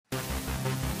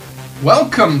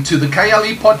Welcome to the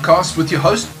KLE podcast with your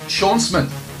host, Sean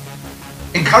Smith.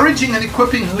 Encouraging and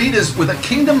equipping leaders with a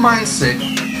kingdom mindset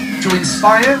to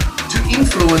inspire, to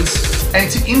influence,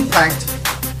 and to impact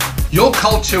your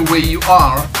culture where you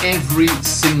are every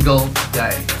single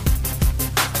day.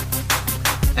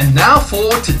 And now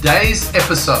for today's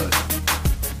episode.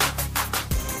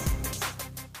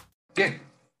 Yeah.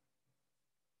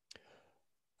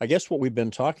 I guess what we've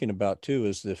been talking about too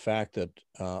is the fact that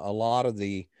a lot of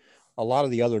the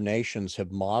other nations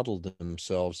have modeled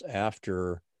themselves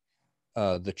after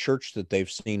the church that they've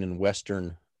seen in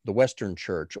the Western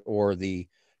church, or the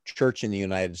church in the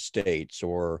United States,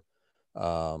 or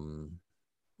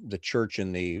the church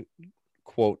in the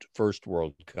quote first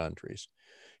world countries.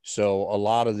 So a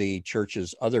lot of the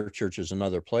other churches in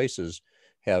other places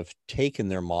have taken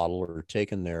their model, or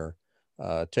taken their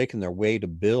way to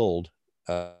build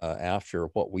after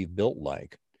what we've built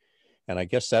like. And I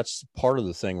guess that's part of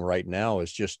the thing right now,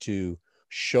 is just to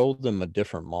show them a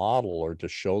different model, or to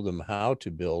show them how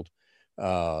to build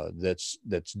that's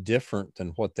different than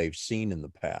what they've seen in the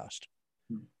past.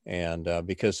 And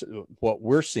because what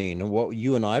we're seeing and what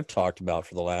you and I've talked about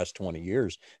for the last 20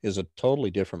 years is a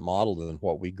totally different model than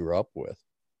what we grew up with.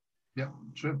 Yeah,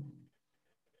 true.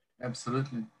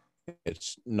 Absolutely.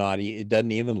 It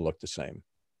doesn't even look the same.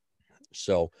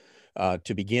 So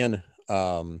to begin,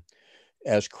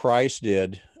 as Christ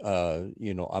did, I'm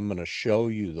going to show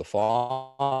you the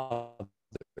Father.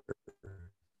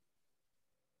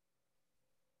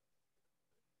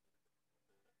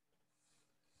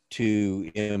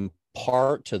 To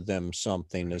impart to them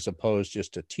something, as opposed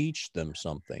just to teach them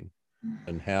something,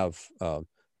 and have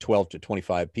 12 to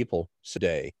 25 people a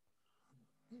day.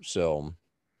 So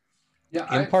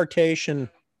Yeah, impartation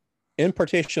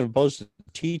opposed to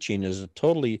teaching is a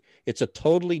totally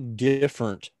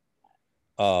different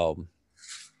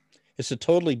it's a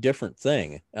totally different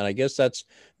thing. And I guess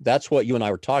that's what you and I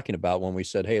were talking about when we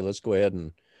said, hey, let's go ahead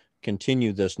and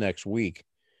continue this next week,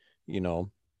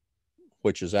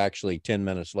 which is actually 10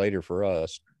 minutes later for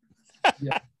us.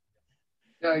 Yeah,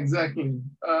 exactly.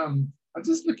 I'm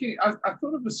just looking, I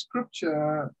thought of a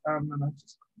scripture, and I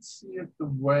just couldn't see it the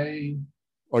way.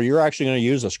 Or you're actually going to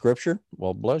use a scripture?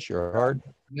 Well, bless your heart.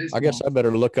 I guess I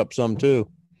better look up some too.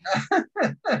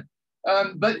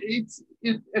 But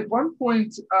at one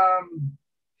point,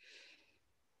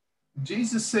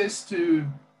 Jesus says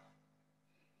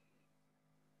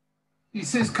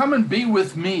come and be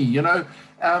with me, right.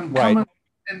 Come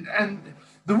and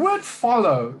the word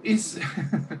follow is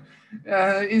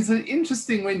is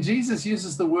interesting. When Jesus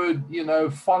uses the word,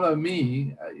 follow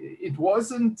me, it's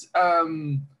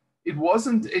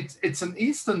an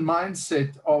Eastern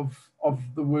mindset of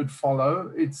the word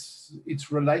follow.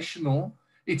 It's relational.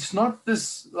 It's not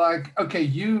this like, okay,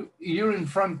 you're in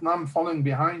front and I'm following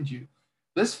behind you.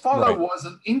 This follow was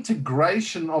an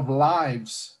integration of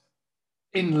lives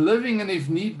in living, and if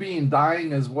need be, in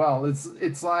dying as well.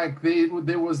 It's like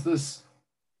there was this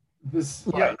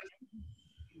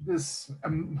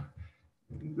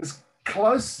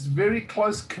close, very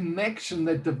close connection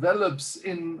that develops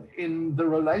in the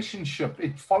relationship.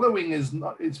 Following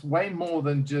it's way more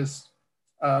than just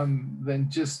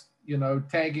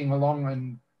tagging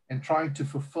along and trying to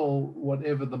fulfill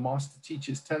whatever the master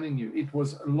teacher is telling you. It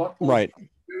was a lot more,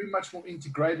 very much more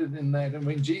integrated in that. And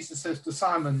when Jesus says to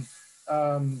Simon,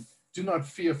 do not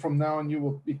fear, from now on you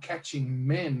will be catching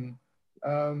men,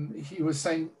 he was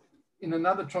saying, in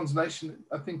another translation,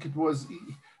 I think it was,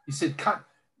 he said,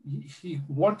 he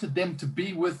wanted them to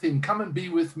be with him. Come and be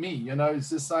with me. It's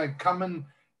just like, come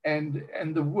and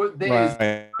the word there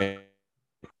is,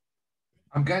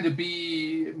 I'm going to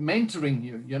be mentoring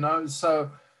you,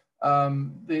 so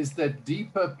there's that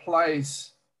deeper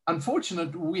place.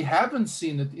 Unfortunately, we haven't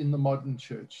seen it in the modern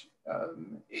church.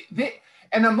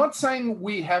 And I'm not saying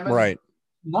we haven't,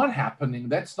 not happening.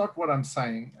 That's not what I'm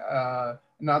saying.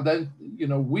 Now,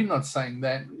 we're not saying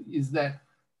that, is that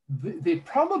there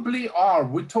probably are.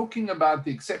 We're talking about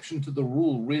the exception to the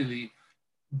rule, really.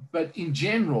 But in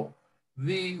general,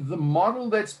 the model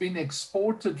that's been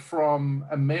exported from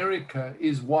America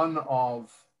is one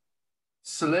of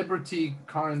celebrity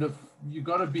kind of, you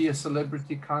got to be a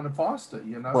celebrity kind of pastor,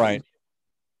 Right.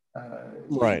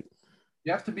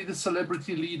 You have to be the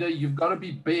celebrity leader. You've got to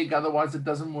be big, otherwise it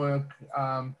doesn't work,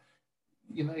 et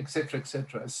cetera, et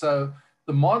cetera. So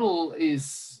the model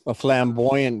is a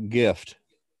flamboyant gift.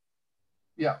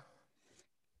 Yeah.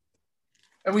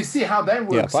 And we see how that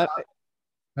works.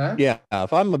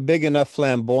 If I'm a big enough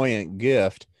flamboyant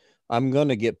gift, I'm going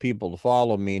to get people to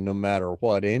follow me no matter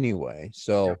what anyway.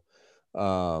 So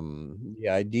the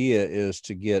idea is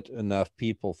to get enough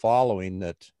people following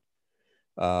that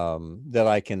that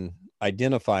I can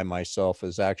identify myself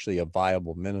as actually a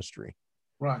viable ministry,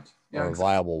 right? Yeah, or a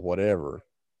viable whatever.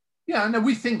 Yeah, no,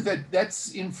 we think that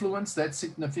that's influence, that's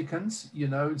significance.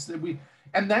 It's that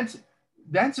and that's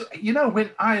when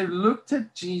I looked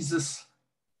at Jesus'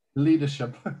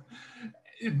 leadership,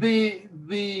 the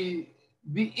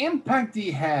impact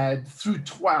he had through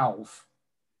 12,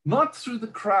 not through the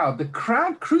crowd. The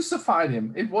crowd crucified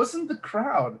him. It wasn't the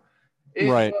crowd.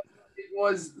 Right. It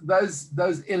was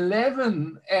those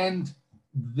 11 and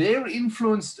their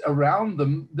influence around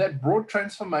them that brought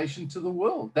transformation to the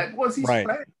world. That was his plan.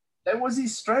 That was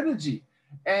his strategy.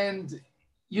 And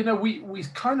we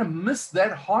kind of missed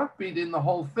that heartbeat in the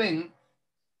whole thing,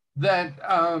 that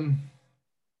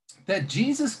that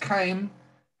Jesus came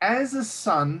as a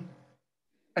son,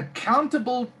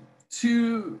 accountable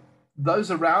to those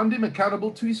around him,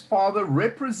 accountable to his father,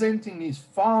 representing his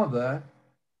father.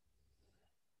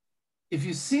 If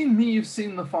you've seen me, you've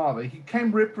seen the Father. He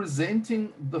came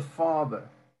representing the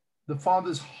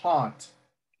Father's heart,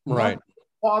 right? Not the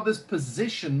Father's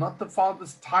position, not the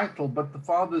Father's title, but the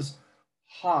Father's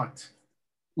heart,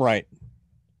 right?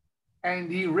 And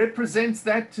he represents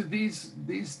that to these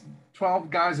 12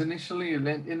 guys initially, and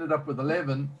ended up with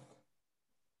 11.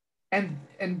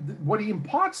 And what he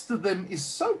imparts to them is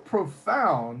so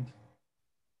profound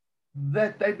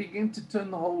that they begin to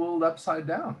turn the whole world upside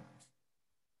down.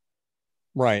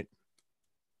 Right.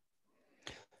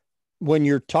 When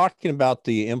you're talking about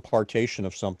the impartation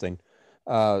of something,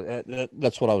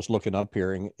 that's what I was looking up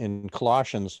here in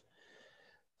Colossians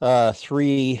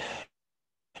 3.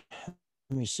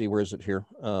 Let me see, where is it here?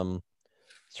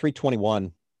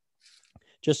 3:21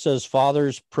 just says,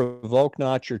 "Fathers, provoke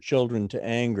not your children to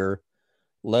anger,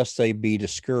 lest they be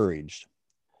discouraged."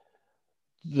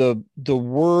 The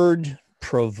word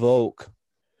provoke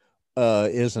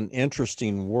is an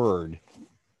interesting word,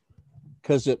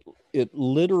 because it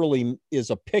literally is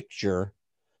a picture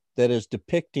that is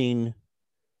depicting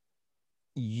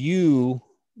you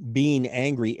being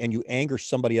angry, and you anger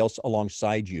somebody else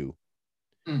alongside you.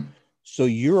 So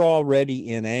you're already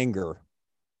in anger.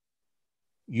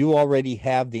 You already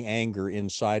have the anger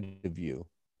inside of you.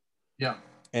 Yeah.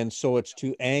 And so it's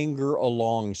to anger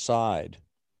alongside.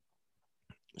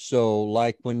 So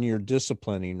like when you're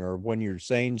disciplining or when you're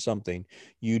saying something,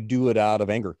 you do it out of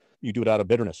anger. You do it out of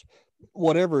bitterness.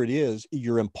 Whatever it is,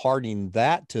 you're imparting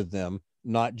that to them,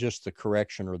 not just the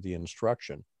correction or the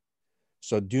instruction.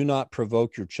 So do not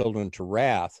provoke your children to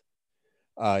wrath.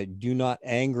 Do not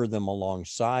anger them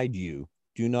alongside you.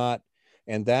 Do not,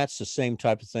 and that's the same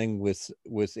type of thing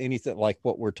with anything like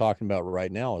what we're talking about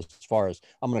right now, as far as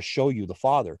I'm going to show you the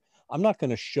Father. I'm not going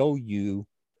to show you,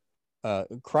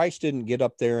 Christ didn't get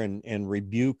up there and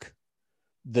rebuke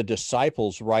the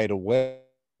disciples right away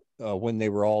when they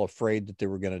were all afraid that they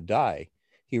were going to die.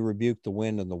 He rebuked the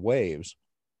wind and the waves.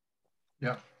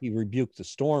 Yeah. He rebuked the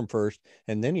storm first,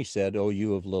 and then he said, "Oh,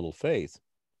 you of little faith."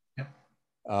 Yeah.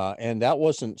 And that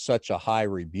wasn't such a high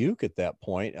rebuke at that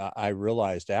point. I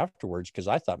realized afterwards, because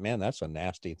I thought, man, that's a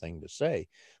nasty thing to say.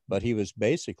 But he was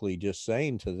basically just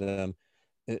saying to them,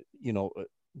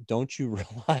 don't you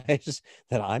realize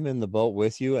that I'm in the boat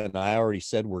with you, and I already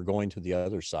said we're going to the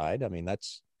other side? I mean,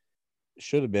 that's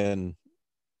should have been,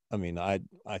 I mean, I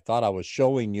thought I was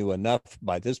showing you enough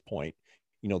by this point,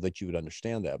 that you would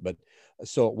understand that. But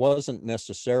so it wasn't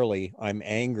necessarily I'm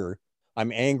angry,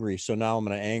 so now I'm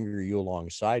going to anger you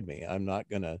alongside me. I'm not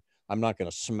going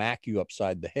to smack you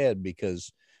upside the head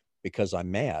because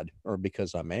I'm mad or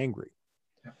because I'm angry.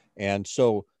 Yeah. And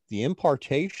so the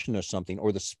impartation of something,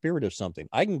 or the spirit of something,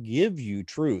 I can give you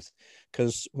truth,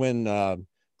 because when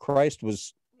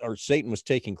Satan was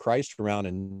taking Christ around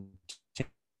and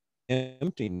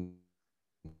tempting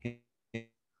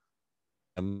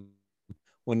him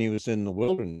when he was in the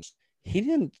wilderness, he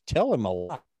didn't tell him a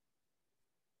lot,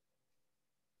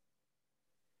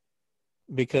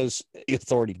 because the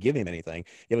authority to give him anything.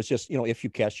 It was just, if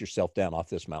you cast yourself down off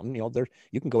this mountain, there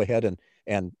you can go ahead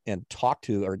and talk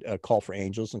to, or call for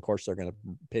angels, and of course they're going to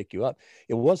pick you up.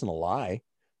 It wasn't a lie,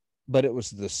 but it was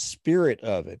the spirit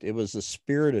of it. It was the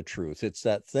spirit of truth. It's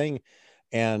that thing.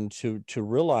 And to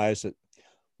realize that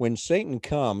when Satan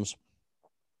comes,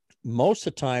 most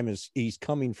of the time he's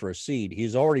coming for a seed.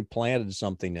 He's already planted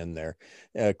something in there.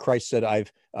 Christ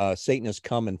said, Satan has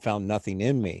come and found nothing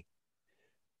in me.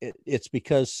 It's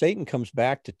because Satan comes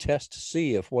back to test to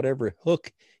see if whatever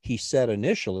hook he set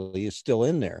initially is still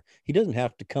in there. He doesn't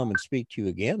have to come and speak to you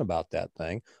again about that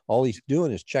thing. All he's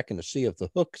doing is checking to see if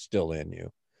the hook's still in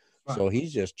you. Right. So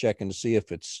he's just checking to see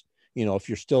if it's, if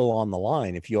you're still on the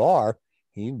line. If you are,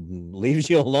 He leaves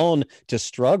you alone to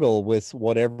struggle with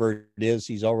whatever it is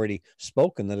he's already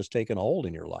spoken that has taken hold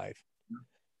in your life.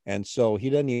 And so he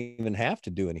doesn't even have to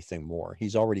do anything more.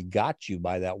 He's already got you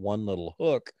by that one little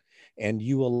hook, and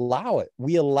you allow it.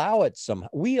 We allow it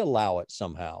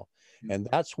somehow. And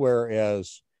that's where,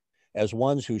 as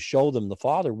ones who show them the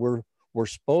Father, we're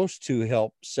supposed to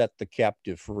help set the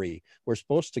captive free. We're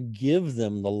supposed to give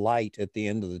them the light at the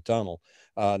end of the tunnel.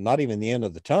 Not even the end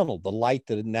of the tunnel, the light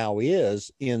that it now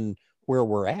is in where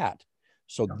we're at.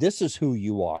 So this is who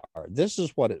you are. This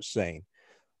is what it's saying.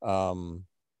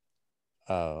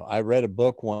 I read a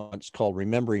book once called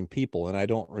Remembering People, and I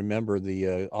don't remember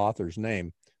the author's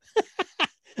name.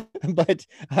 But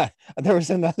there was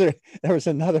another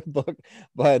book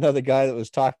by another guy that was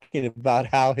talking about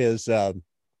how his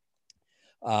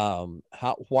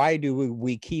why do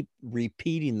we keep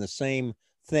repeating the same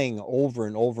thing over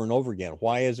and over and over again?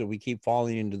 Why is it we keep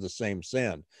falling into the same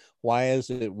sin? Why is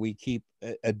it we keep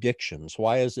addictions?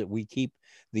 Why is it we keep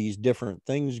these different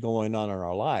things going on in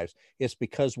our lives? It's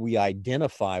because we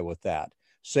identify with that.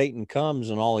 Satan comes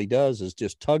and all he does is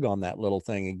just tug on that little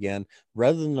thing again,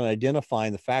 rather than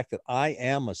identifying the fact that I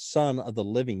am a son of the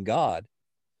living God.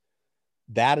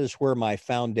 That is where my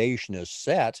foundation is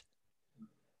set.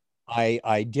 I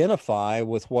identify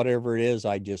with whatever it is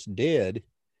I just did,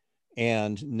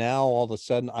 and now all of a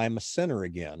sudden I'm a sinner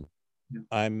again.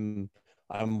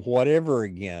 I'm whatever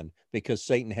again, because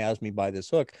Satan has me by this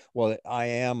hook. Well, I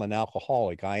am an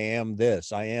alcoholic. I am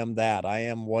this. I am that. I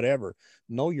am whatever.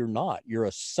 No, you're not. You're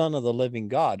a son of the living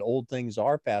God. Old things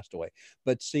are passed away.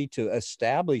 But see, to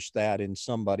establish that in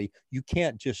somebody, you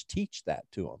can't just teach that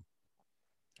to them.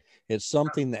 It's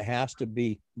something that has to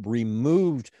be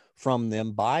removed from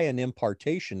them by an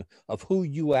impartation of who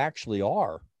you actually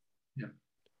are. Yeah.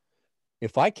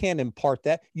 If I can't impart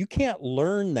that, you can't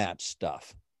learn that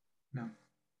stuff. No.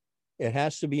 It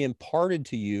has to be imparted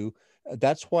to you.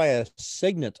 That's why a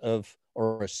signet of,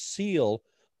 or a seal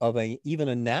of even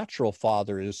a natural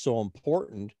father is so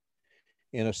important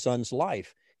in a son's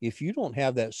life. If you don't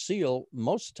have that seal,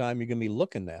 most of the time you're going to be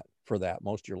looking for that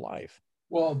most of your life.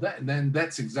 Well, then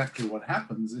that's exactly what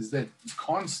happens, is that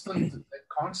constant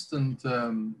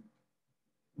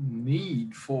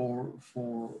need for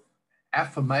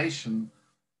affirmation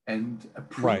and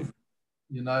approval, right.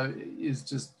 is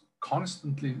just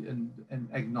constantly an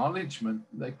acknowledgement.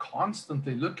 They're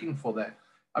constantly looking for that.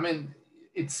 I mean,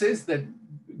 it says that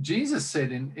Jesus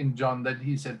said in John that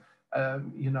he said,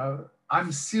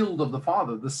 I'm sealed of the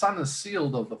Father. The Son is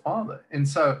sealed of the Father. And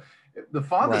so the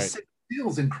Father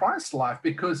seals in Christ's life,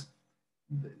 because,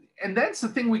 and that's the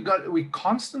thing we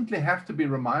constantly have to be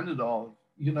reminded of.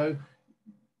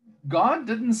 God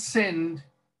didn't send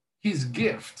his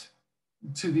gift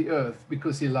to the earth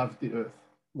because he loved the earth.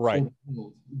 Right.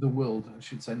 The world, I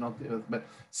should say, not the earth, but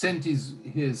sent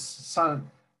his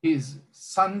son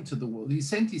to the world. He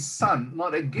sent his son,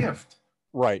 not a gift.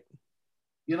 Right.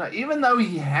 Even though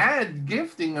he had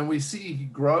gifting, and we see he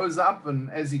grows up,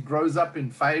 and as he grows up in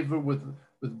favor with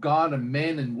God and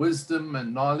men and wisdom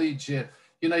and knowledge,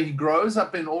 he grows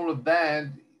up in all of that,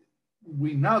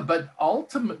 we know. But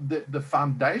ultimately, the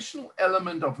foundational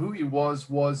element of who he was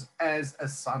as a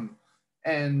son.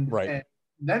 And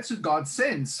that's what God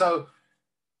sends. So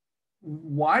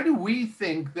why do we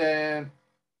think that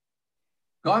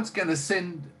God's going to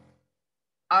send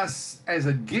us as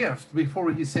a gift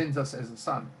before he sends us as a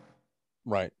son?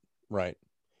 Right.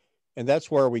 And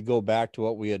that's where we go back to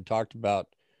what we had talked about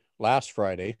last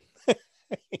Friday.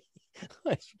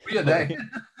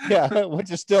 Yeah,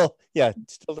 which is still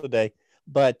today.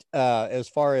 But as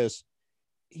far as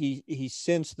he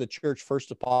sends the church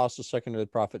first apostles, second the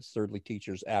prophets, thirdly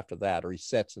teachers after that, or he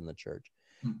sets in the church.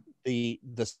 The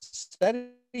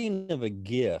setting of a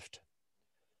gift,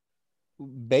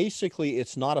 basically,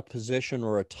 it's not a position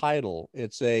or a title.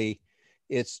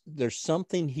 There's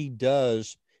something he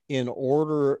does in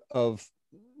order of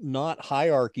not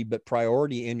hierarchy, but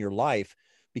priority in your life.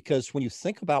 Because when you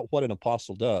think about what an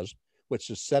apostle does, which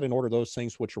is set in order those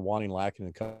things which are wanting, lacking,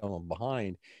 and coming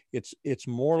behind, it's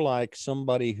more like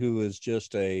somebody who is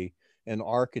just an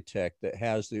architect that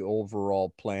has the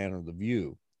overall plan or the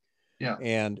view. Yeah.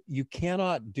 And you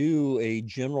cannot do a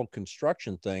general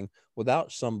construction thing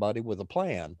without somebody with a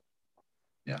plan.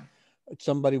 Yeah.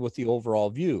 Somebody with the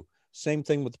overall view. Same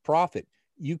thing with the prophet.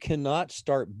 You cannot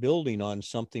start building on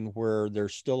something where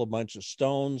there's still a bunch of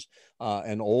stones,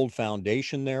 an old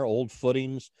foundation there, old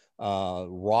footings,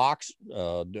 rocks,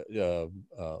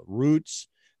 roots,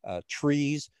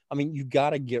 trees. I mean, you got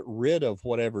to get rid of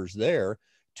whatever's there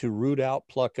to root out,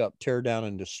 pluck up, tear down,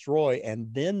 and destroy,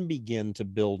 and then begin to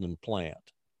build and plant.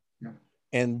 Yeah.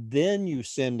 and then you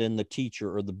send in the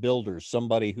teacher or the builder,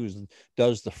 somebody who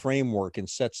does the framework and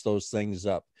sets those things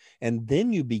up. And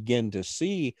then you begin to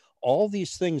see all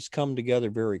these things come together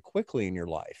very quickly in your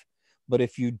life. But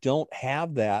if you don't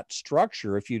have that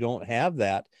structure, if you don't have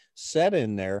that set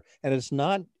in there, and it's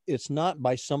not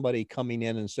by somebody coming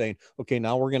in and saying, okay,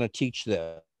 now we're going to teach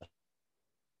this.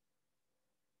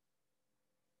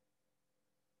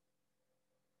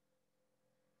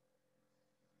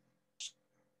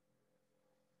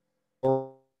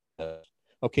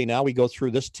 Okay, now we go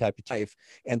through this type of life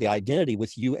and the identity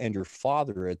with you and your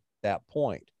Father at that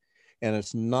point. And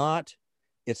it's not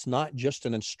just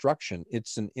an instruction,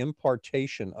 it's an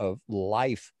impartation of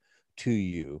life to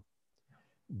you.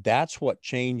 That's what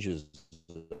changes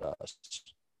us.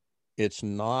 It's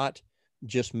not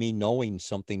just me knowing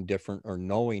something different or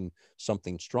knowing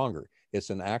something stronger. It's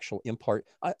an actual impart.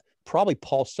 Probably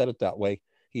Paul said it that way.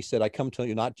 He said, I come to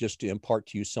you not just to impart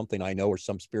to you something I know or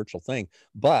some spiritual thing,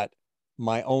 but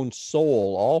my own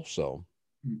soul also.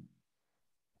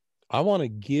 I want to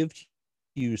give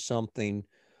you something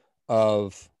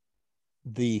of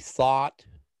the thought,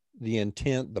 the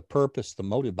intent, the purpose, the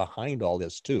motive behind all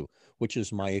this too, which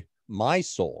is my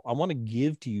soul. I want to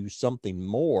give to you something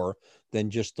more than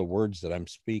just the words that I'm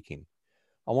speaking.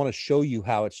 I want to show you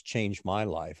how it's changed my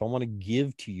life. I want to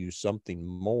give to you something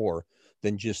more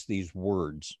than just these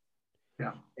words.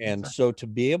 Yeah. And so to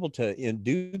be able to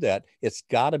do that, it's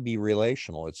got to be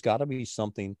relational. It's got to be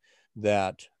something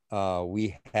that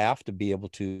we have to be able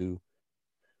to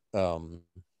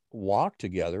walk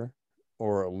together,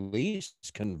 or at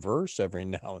least converse every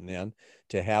now and then,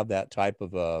 to have that type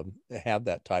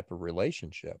of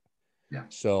relationship. Yeah.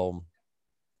 So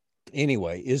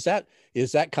anyway, is that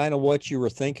kind of what you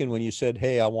were thinking when you said,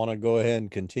 hey, I want to go ahead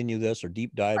and continue this or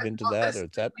deep dive into that? Or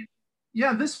is that?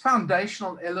 Yeah, this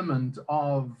foundational element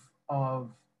of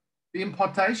the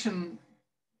impartation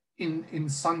in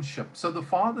sonship. So the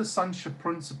father sonship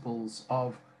principles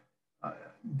of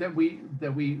that we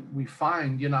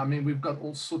find, I mean, we've got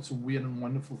all sorts of weird and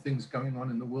wonderful things going on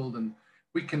in the world, and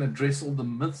we can address all the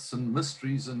myths and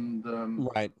mysteries and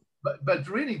right. But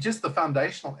really, just the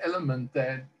foundational element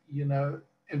that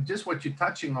and just what you're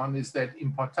touching on is that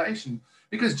impartation,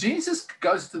 because Jesus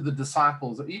goes to the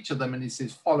disciples, each of them, and he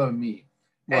says, follow me.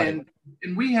 Right.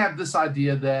 And we have this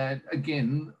idea that,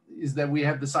 again, is that we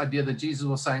have this idea that Jesus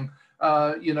was saying,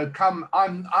 come,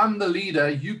 I'm the leader,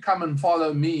 you come and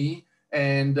follow me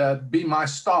and be my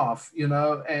staff,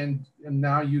 and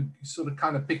now you sort of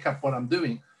kind of pick up what I'm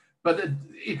doing. But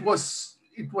it was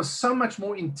so much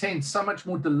more intense, so much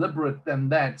more deliberate than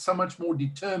that, so much more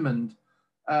determined,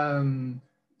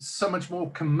 so much more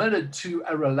committed to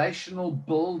a relational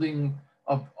building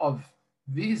of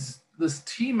this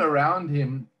team around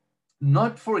him,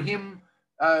 not for him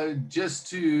just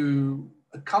to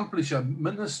accomplish a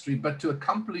ministry, but to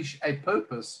accomplish a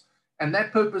purpose. And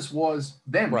that purpose was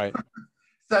them. Right.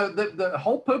 So the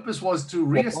whole purpose was to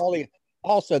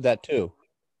Paul said that too.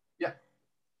 Yeah.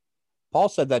 Paul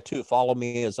said that too. Follow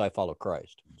me as I follow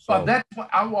Christ. So. But that's what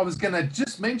I was going to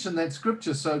just mention that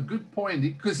scripture. So good point,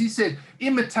 because he said,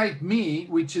 imitate me,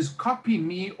 which is copy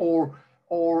me or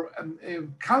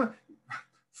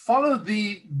follow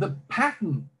the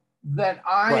pattern that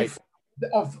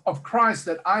of Christ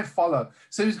that I follow.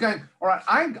 So he's going, all right,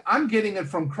 I'm getting it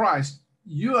from Christ.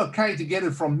 You're okay to get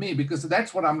it from me, because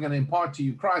that's what I'm going to impart to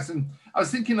you, Christ. And I was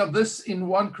thinking of this in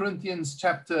 1 Corinthians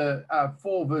chapter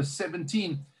 4, verse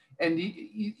 17. And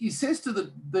he says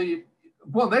to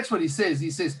well, that's what he says.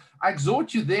 He says, I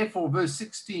exhort you, therefore, verse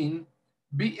 16,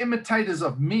 be imitators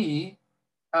of me.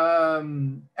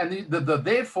 And the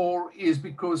therefore is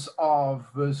because of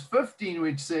verse 15,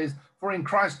 which says, for in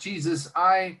Christ Jesus,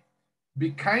 I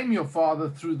became your father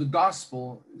through the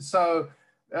gospel. So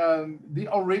the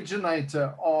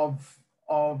originator of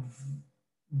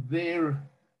their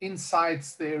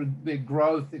insights, their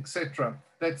growth, etc.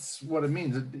 That's what it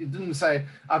means. It didn't say,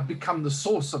 I've become the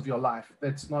source of your life.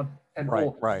 That's not at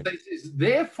all. Right. It says,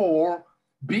 therefore,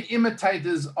 be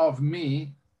imitators of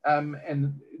me.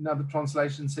 And another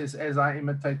translation says, as I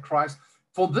imitate Christ.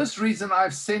 For this reason,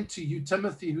 I've sent to you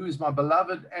Timothy, who is my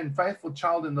beloved and faithful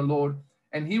child in the Lord,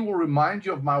 and he will remind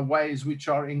you of my ways, which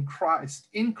are in Christ,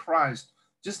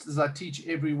 just as I teach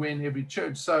everywhere in every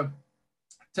church. So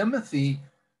Timothy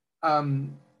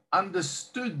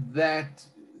understood that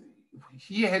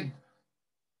he had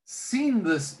seen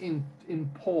this in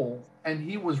Paul, and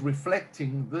he was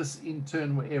reflecting this in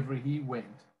turn wherever he went,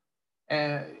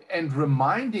 and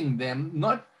reminding them,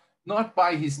 not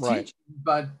by his teaching,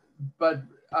 but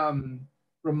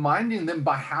reminding them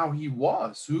by how he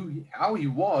was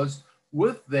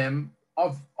with them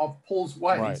of Paul's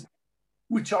ways.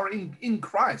 which are in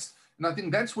Christ. And I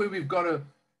think that's where we've got to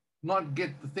not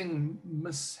get the thing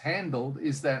mishandled,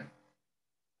 is that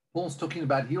Paul's talking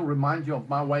about, he'll remind you of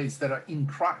my ways that are in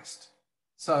Christ.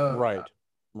 So right.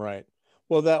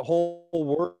 Well, that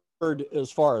whole word,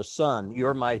 as far as son, you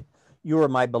are my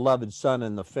beloved son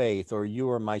in the faith, or you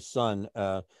are my son,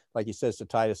 like he says to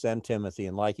Titus and Timothy,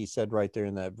 and like he said right there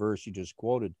in that verse you just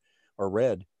quoted or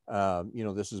read,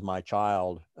 this is my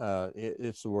child.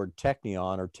 It's the word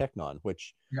teknion or teknon,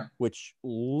 which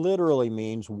literally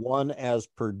means one as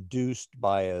produced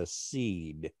by a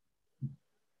seed.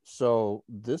 So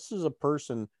this is a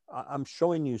person, I'm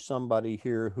showing you somebody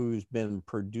here who's been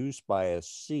produced by a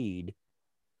seed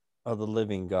of the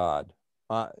living God.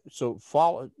 So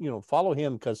follow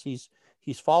him, because he's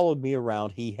followed me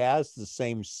around. He has the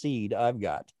same seed I've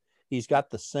got. He's got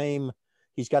the same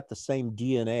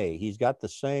DNA. He's got the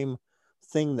same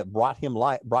thing that brought him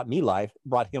life.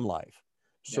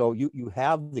 So you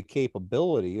have the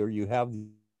capability, or you have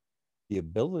the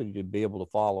ability to be able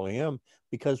to follow him,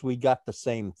 because we got the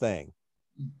same thing.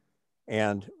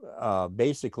 And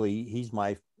basically, he's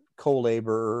my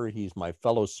co-laborer, he's my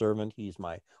fellow servant, he's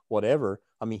my whatever.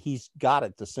 I mean, he's got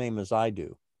it the same as I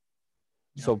do.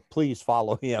 So please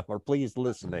follow him, or please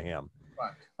listen to him.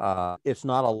 It's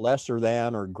not a lesser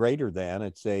than or greater than.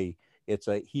 It's a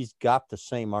he's got the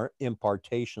same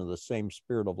impartation of the same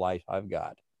spirit of life I've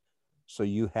got. So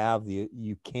you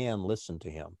can listen to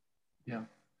him. Yeah.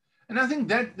 And I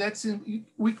think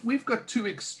we've got two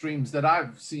extremes that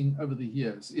I've seen over the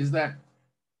years. Is that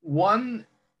one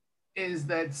is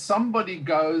that somebody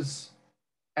goes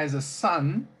as a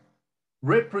son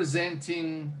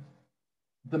representing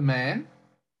the man,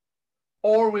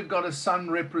 or we've got a son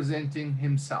representing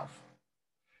himself.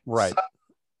 Right. So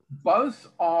both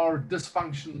are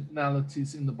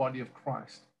dysfunctionalities in the body of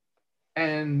Christ.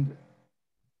 And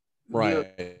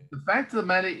the fact of the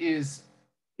matter is,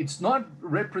 it's not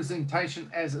representation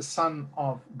as a son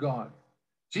of God.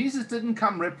 Jesus didn't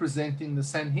come representing the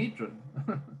Sanhedrin.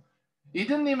 He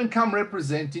didn't even come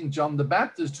representing John the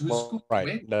Baptist, whose school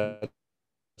went.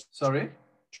 Sorry?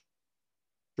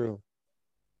 True.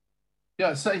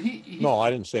 Yeah, so he No,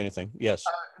 I didn't say anything. Yes.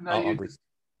 No,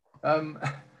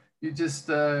 you just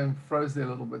froze there a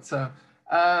little bit. So,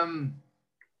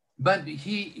 but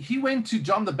he went to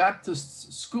John the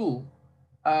Baptist's school,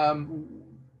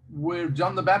 where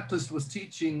John the Baptist was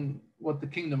teaching what the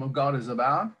kingdom of God is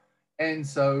about. And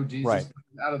so Jesus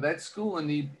out of that school, and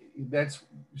he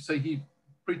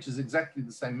preaches exactly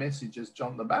the same message as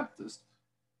John the Baptist,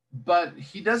 but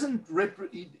he doesn't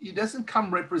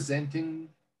come representing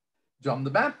John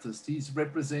the Baptist. He's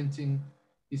representing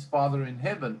his Father in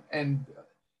heaven. And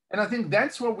I think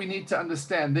that's what we need to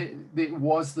understand. There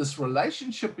was this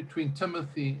relationship between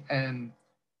Timothy and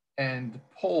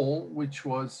Paul, which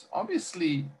was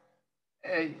obviously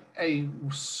a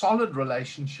solid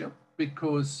relationship,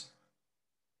 because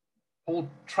Paul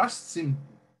trusts him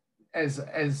as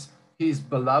his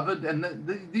beloved,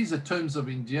 and these are terms of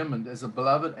endearment, as a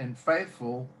beloved and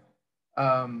faithful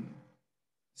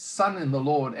son in the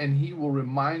Lord, and he will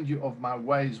remind you of my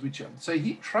ways. So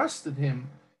he trusted him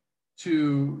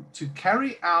to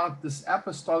carry out this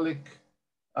apostolic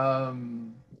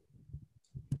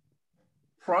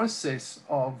process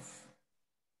of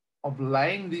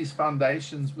laying these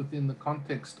foundations within the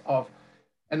context of,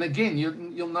 and again,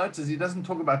 you'll notice he doesn't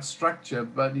talk about structure,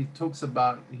 but he talks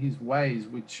about his ways,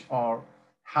 which are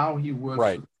how he works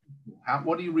with people,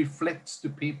 what he reflects to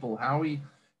people, how he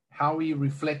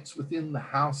reflects within the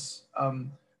house,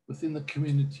 within the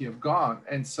community of God.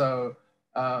 And so,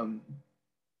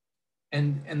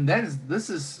 this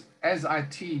is as I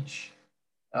teach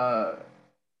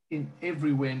in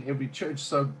everywhere, in every church.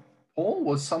 So Paul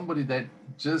was somebody that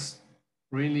just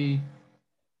really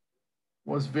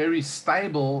was very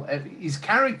stable. His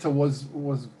character was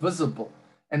visible,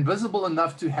 and visible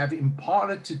enough to have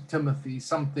imparted to Timothy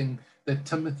something that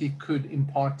Timothy could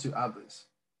impart to others.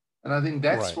 And I think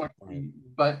that's I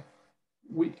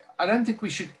don't think we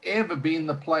should ever be in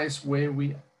the place where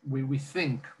we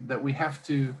think that we have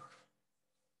to,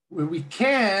 where we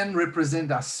can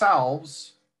represent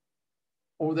ourselves,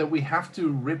 or that we have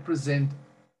to represent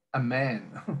a man.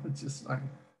 Just like,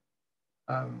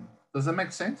 does that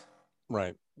make sense?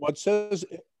 Right. What says,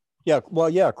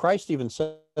 Christ even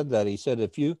said that. He said,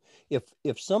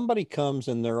 if somebody comes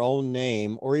in their own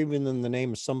name, or even in the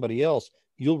name of somebody else,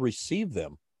 you'll receive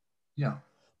them. Yeah.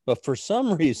 But for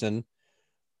some reason,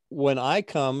 when I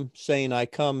come saying I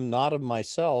come not of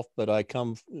myself, but I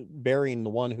come bearing the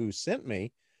one who sent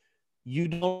me, you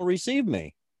don't receive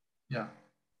me. Yeah.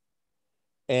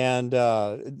 And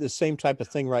the same type of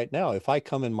thing right now. If I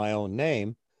come in my own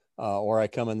name, or I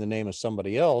come in the name of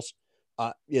somebody else,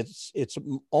 it's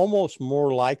almost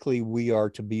more likely we are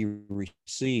to be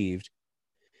received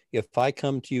if I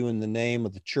come to you in the name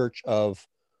of the Church of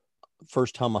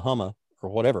First Humma Humma or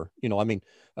whatever, I mean,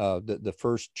 the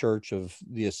first church of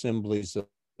the assemblies of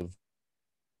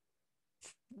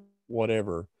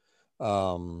whatever,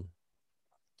 then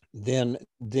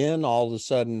all of a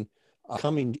sudden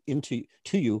coming to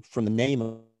you from the name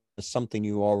of something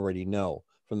you already know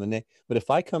from the name. But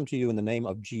if I come to you in the name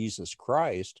of Jesus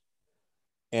Christ,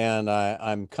 and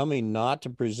I'm coming not to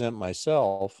present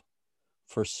myself,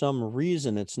 for some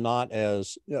reason, it's not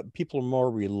as people are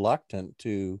more reluctant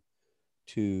to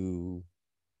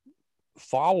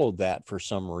follow that for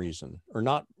some reason, or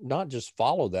not just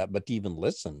follow that, but to even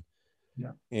listen.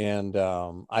 Yeah. And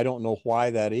I don't know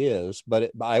why that is,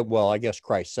 but I guess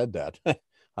Christ said that.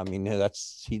 I mean,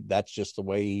 that's just the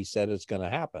way he said it's going to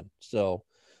happen. So,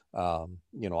 I don't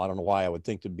know why I would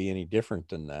think it'd be any different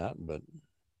than that, but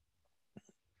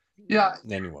yeah.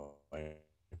 Anyway,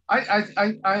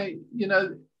 I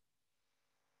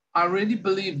really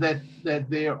believe that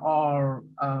there are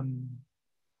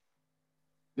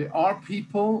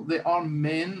people, there are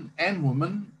men and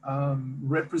women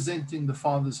representing the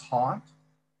Father's heart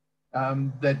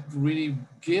that really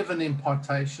give an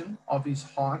impartation of His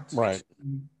heart right.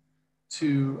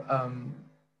 to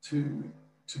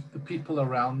the people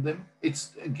around them.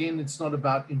 It's not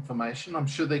about information. I'm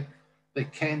sure they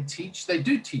can teach. They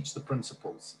do teach the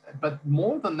principles, but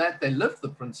more than that, they live the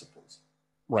principles.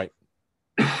 Right.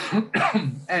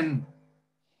 and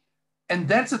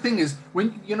that's the thing is,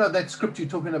 when that script you're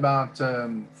talking about,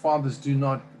 fathers, do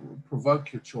not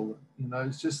provoke your children.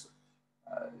 It's just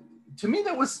to me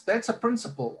that's a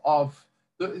principle of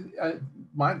the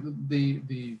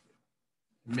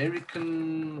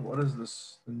American, what is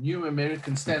this? The New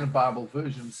American Standard Bible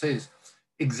Version says,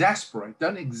 exasperate.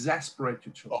 Don't exasperate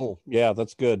your children. Oh, yeah,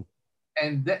 that's good.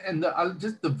 And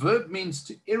the verb means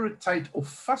to irritate or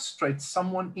frustrate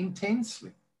someone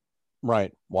intensely.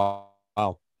 Right. Wow.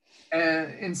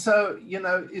 And so,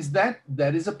 is that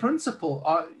is a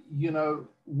principle,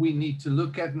 we need to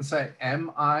look at and say,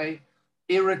 am I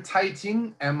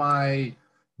irritating? Am I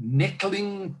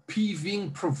neckling,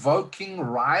 peeving, provoking,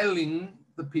 riling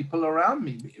the people around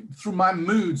me through my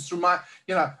moods, through my,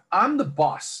 I'm the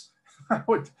boss. I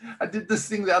did this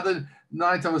thing the other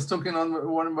night. I was talking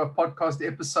on one of my podcast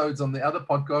episodes on the other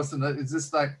podcast, and it's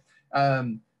just like,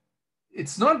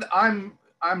 it's not I'm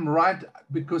right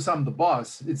because I'm the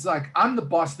boss. It's like, I'm the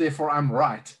boss, therefore I'm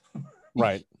right.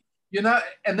 Right.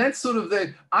 And that's sort of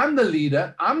I'm the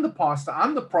leader, I'm the pastor,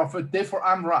 I'm the prophet, therefore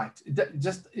I'm right.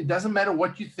 It doesn't matter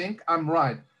what you think, I'm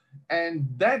right. And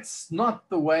that's not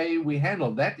the way we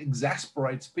handle. That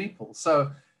exasperates people.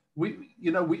 So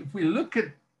if we look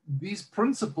at these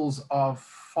principles of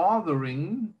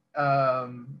fathering,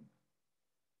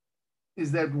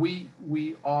 is that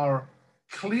we are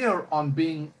clear on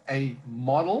being a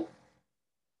model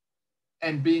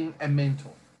and being a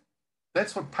mentor.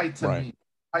 That's what pater means.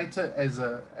 Pater as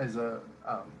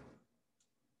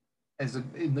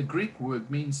in the Greek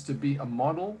word means to be a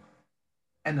model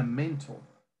and a mentor.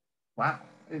 Wow.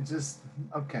 It's just,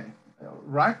 okay.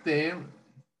 Right there,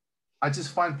 I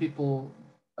just find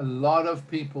a lot of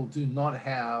people do not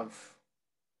have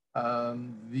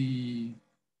the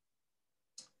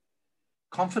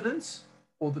confidence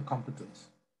or the competence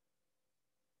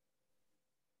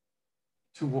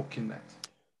to walk in that.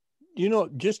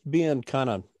 Just being kind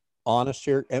of honest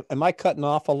here, am I cutting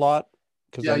off a lot?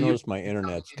 Because I noticed my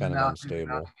internet's kind of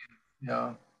unstable.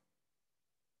 Yeah,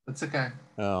 that's okay.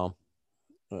 Oh,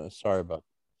 sorry about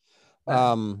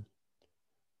that.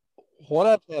 What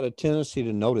I've had a tendency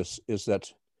to notice is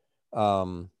that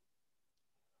I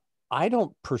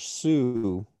don't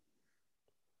pursue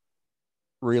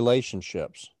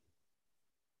relationships.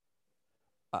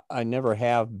 I never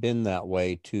have been that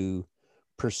way to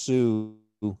pursue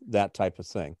that type of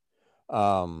thing.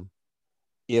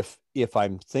 If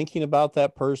I'm thinking about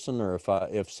that person, or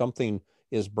if something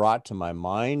is brought to my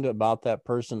mind about that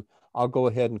person, I'll go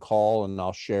ahead and call and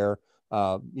I'll share,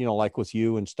 like with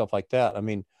you and stuff like that. I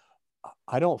mean,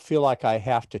 I don't feel like I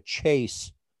have to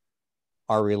chase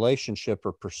our relationship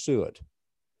or pursue it.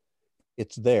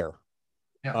 It's there.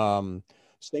 Yeah.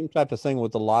 Same type of thing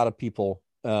with a lot of people.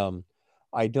 I'm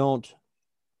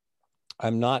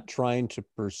not trying to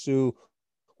pursue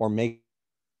or make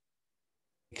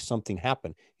something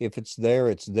happen. If it's there,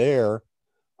 it's there.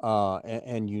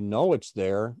 And it's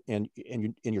there, and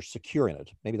you're secure in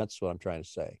it. Maybe that's what I'm trying to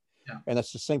say. Yeah. And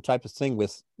that's the same type of thing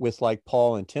with like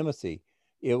Paul and Timothy.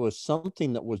 It was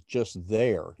something that was just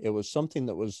there. It was something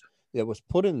that was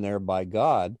put in there by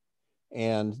God,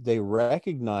 and they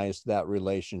recognized that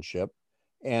relationship,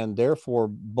 and therefore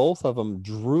both of them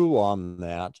drew on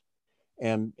that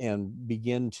and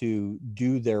begin to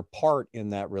do their part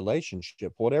in that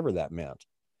relationship, whatever that meant.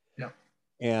 Yeah.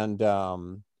 And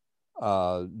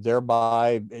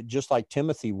thereby, just like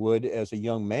Timothy would as a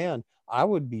young man, I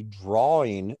would be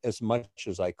drawing as much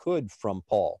as I could from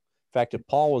Paul. In fact, if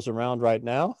Paul was around right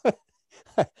now,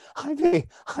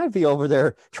 I'd be over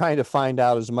there trying to find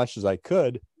out as much as I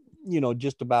could,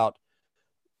 just about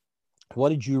what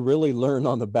did you really learn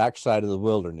on the backside of the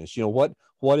wilderness?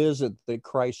 What is it that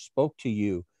Christ spoke to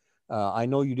you? I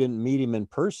know you didn't meet him in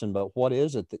person, but what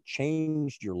is it that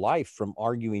changed your life from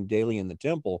arguing daily in the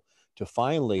temple to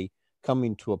finally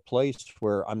coming to a place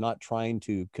where I'm not trying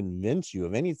to convince you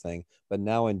of anything, but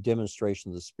now in demonstration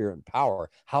of the Spirit and power?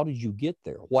 How did you get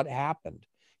there? What happened?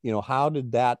 How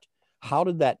did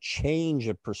that change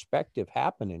of perspective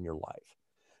happen in your life?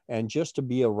 And just to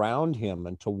be around him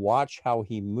and to watch how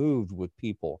he moved with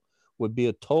people would be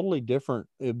a totally different,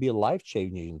 it would be a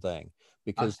life-changing thing,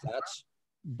 because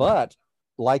but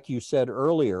like you said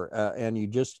earlier, and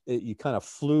you kind of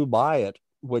flew by it,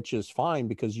 which is fine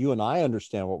because you and I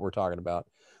understand what we're talking about.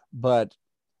 But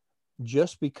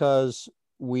just because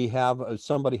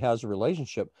somebody has a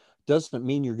relationship doesn't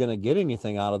mean you're going to get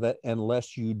anything out of it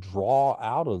unless you draw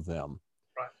out of them.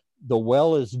 Right. The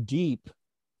well is deep.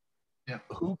 Yeah.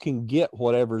 Who can get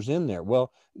whatever's in there?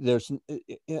 Well,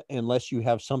 unless you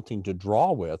have something to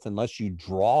draw with, unless you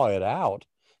draw it out.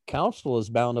 Counsel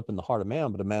is bound up in the heart of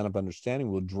man, but a man of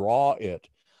understanding will draw it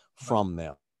from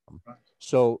them. Right.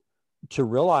 So to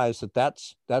realize that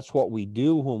that's what we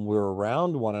do when we're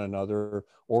around one another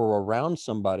or around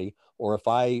somebody, or if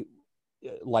I,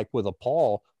 like with a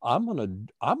Paul, I'm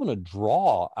gonna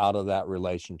draw out of that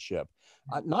relationship,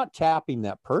 not tapping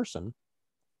that person,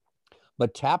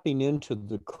 but tapping into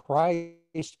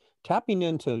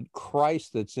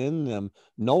Christ that's in them,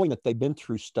 knowing that they've been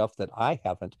through stuff that I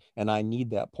haven't, and I need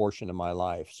that portion of my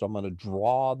life. So I'm going to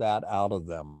draw that out of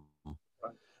them.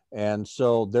 Right. And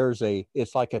so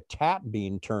it's like a tap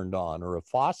being turned on or a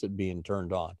faucet being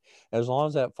turned on. As long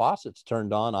as that faucet's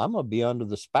turned on, I'm going to be under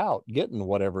the spout getting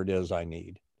whatever it is I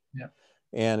need. Yeah.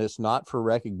 And it's not for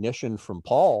recognition from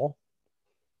Paul.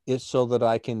 It's so that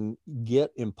I can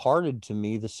get imparted to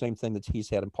me the same thing that he's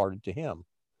had imparted to him.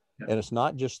 Yeah. And it's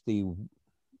not just the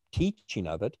teaching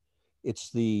of it,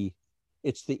 it's the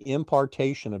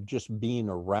impartation of just being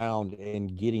around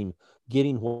and getting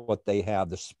what they have,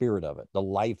 the spirit of it, the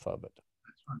life of it.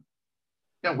 That's right.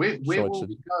 Yeah, where will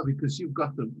we go? Because you've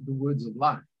got the words of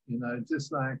life,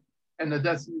 just like, and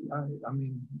that's, I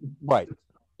mean, right,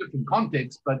 different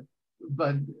context, but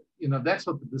that's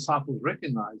what the disciples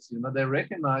recognized. They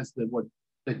recognized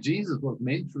that Jesus was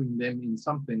mentoring them in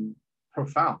something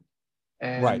profound.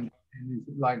 And, right. And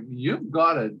he's like, you've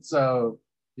got it. So,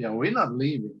 we're not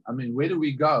leaving. I mean, where do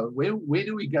we go? Where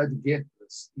do we go to get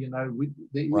this? There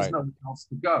is right. nowhere else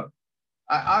to go.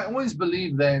 I always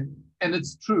believe that, and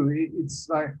it's true. It's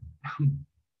like,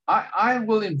 I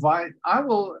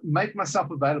will make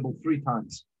myself available 3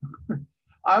 times.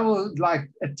 I will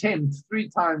attempt 3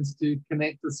 times to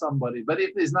connect with somebody. But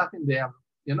if there's nothing there,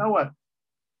 you know what?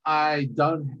 I'm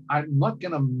not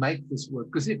going to make this work.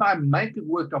 Because if I make it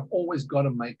work, I've always got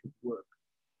to make it work.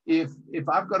 If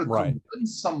I've got to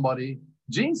convince somebody,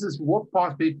 Jesus walked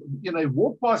past people,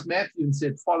 walked past Matthew and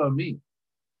said, follow me.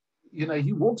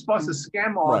 He walks past a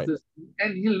scam artist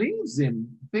and he leaves him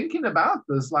thinking about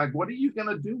this. Like, what are you going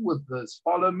to do with this?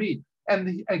 Follow me.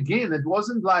 And again, it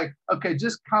wasn't like, okay,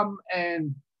 just come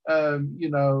and,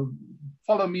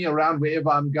 follow me around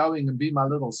wherever I'm going and be my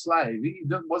little slave.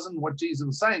 That wasn't what Jesus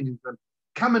was saying. He said,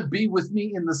 come and be with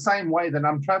me in the same way that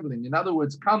I'm traveling. In other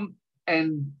words, come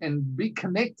and be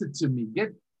connected to me.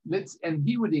 And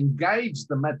he would engage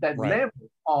them at that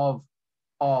level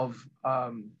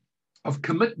of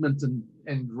commitment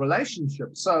and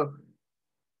relationship. So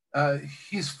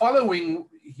he's following,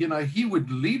 he would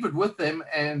leave it with them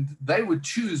and they would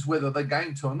choose whether they're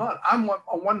going to or not. I'm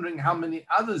wondering how many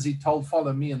others he told,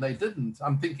 follow me, and they didn't.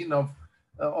 I'm thinking of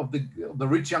the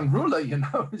rich young ruler,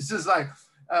 It's just like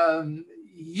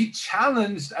he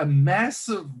challenged a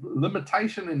massive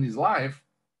limitation in his life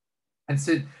and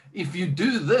said, if you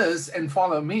do this and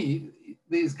follow me,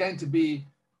 there's going to be,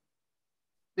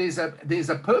 there's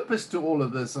a purpose to all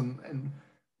of this. And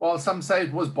well, some say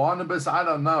it was Barnabas, I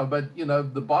don't know. But,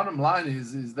 the bottom line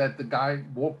is that the guy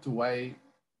walked away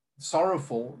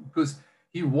sorrowful because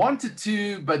he wanted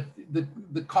to, but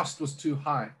the cost was too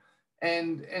high.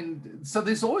 And so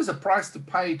there's always a price to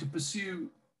pay to pursue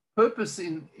purpose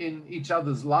in each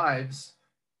other's lives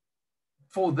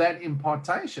for that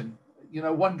impartation. you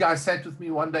know, one guy sat with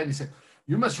me one day and he said,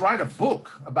 you must write a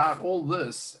book about all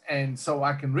this, and so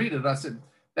I can read it. I said,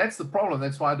 that's the problem.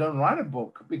 That's why I don't write a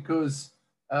book, because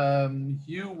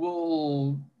you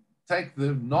will take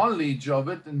the knowledge of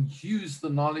it and use the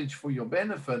knowledge for your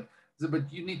benefit.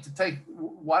 But you need to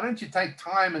why don't you take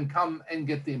time and come and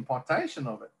get the impartation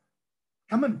of it?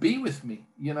 Come and be with me.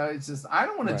 You know, it's just, I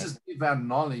don't want to just give out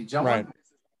knowledge. I want,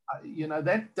 you know,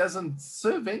 that doesn't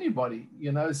serve anybody,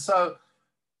 you know. So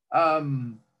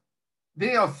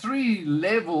there are 3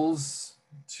 levels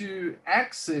to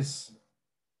access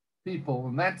people,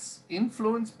 and that's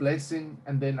influence, blessing,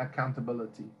 and then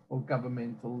accountability, or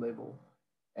governmental level,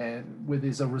 and where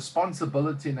there's a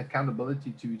responsibility and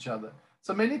accountability to each other.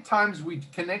 So many times we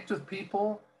connect with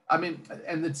people, I mean,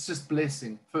 and it's just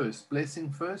blessing first,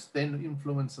 then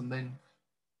influence, and then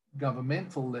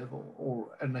governmental level, or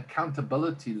an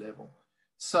accountability level.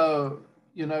 So,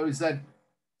 you know, is that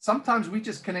sometimes we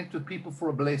just connect with people for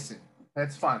a blessing.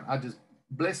 That's fine. I just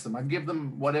bless them. I give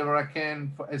them whatever I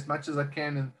can, for as much as I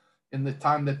can in the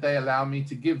time that they allow me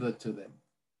to give it to them.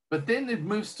 But then it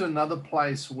moves to another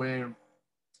place where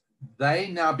they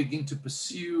now begin to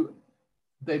pursue,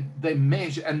 they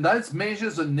measure, and those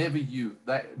measures are never you.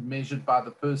 They're measured by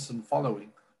the person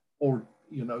following, or,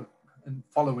 you know, and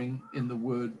following in the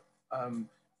word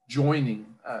joining,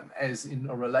 as in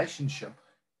a relationship.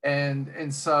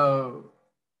 And so,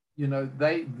 you know,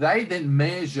 they then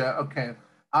measure, okay,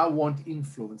 I want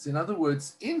influence. In other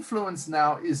words, influence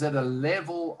now is at a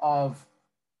level of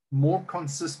more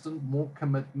consistent, more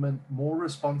commitment, more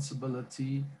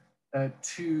responsibility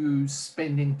to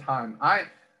spending time.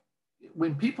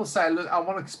 When people say, look, I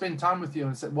want to spend time with you,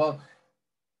 and I say, well,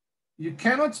 you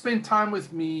cannot spend time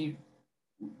with me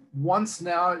once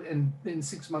now and then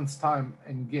 6 months time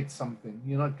and get something.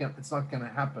 It's not going to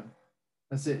happen.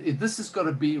 I said, this has got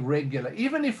to be regular.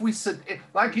 Even if we sit,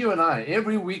 like you and I,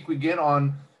 every week we get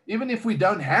on, even if we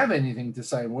don't have anything to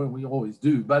say, well, we always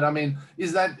do. But I mean,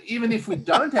 is that even if we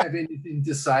don't have anything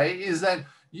to say, is that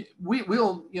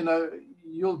we'll, you know,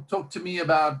 you'll talk to me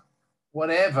about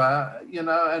whatever, you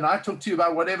know, and I talk to you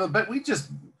about whatever, but we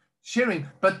just sharing.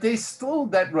 But there's still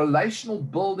that relational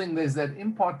building. There's that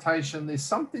impartation. There's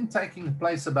something taking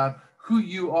place about who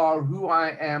you are, who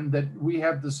I am, that we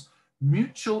have this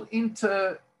mutual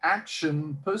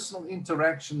interaction, personal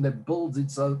interaction that builds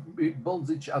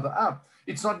each other up.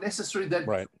 It's not necessary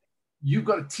that you've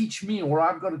got to teach me or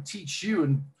I've got to teach you.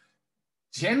 And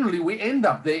generally we end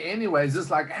up there anyways. It's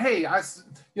like, hey,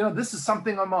 you know, this is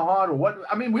something on my heart, or what.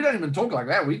 I mean, we don't even talk like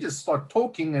that. We just start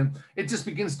talking and it just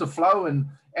begins to flow.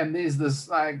 And there's this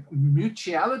like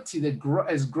mutuality that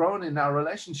has grown in our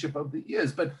relationship over the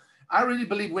years. But I really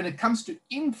believe when it comes to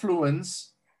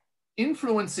influence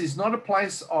is not a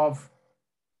place of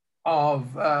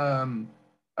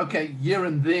okay, here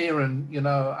and there, and, you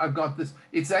know, I've got this.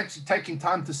 It's actually taking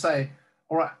time to say,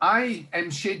 all right, I am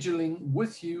scheduling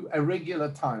with you a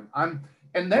regular time.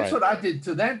 And that's what I did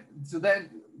to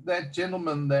that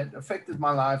gentleman that affected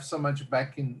my life so much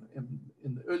back in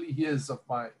the early years of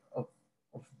my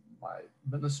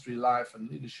ministry life and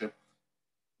leadership.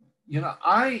 You know,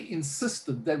 I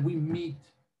insisted that we meet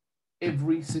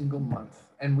every single month.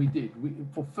 And we did.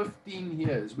 For 15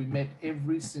 years, we met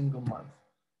every single month.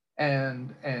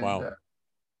 And wow.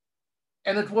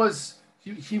 And it was,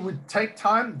 he would take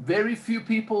time. Very few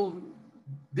people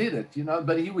did it, you know,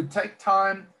 but he would take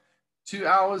time, 2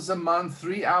 hours a month,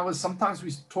 3 hours. Sometimes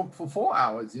we talked for 4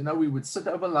 hours. You know, we would sit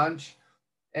over lunch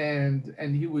and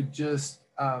he would just,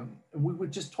 we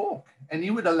would just talk. And he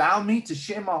would allow me to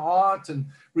share my heart and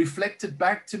reflect it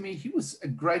back to me. He was a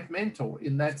great mentor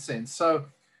in that sense. So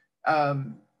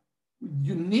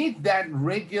you need that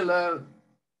regular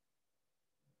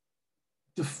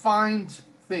defined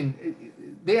thing.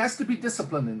 There has to be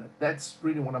discipline in it. That's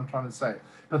really what I'm trying to say.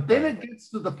 But then it gets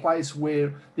to the place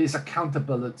where there's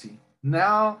accountability.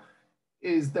 Now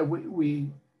is that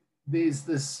there's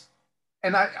this,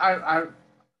 and I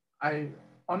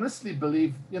honestly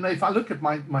believe, you know, if I look at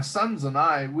my sons and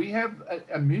I, we have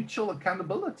a mutual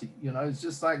accountability. You know, it's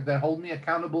just like they hold me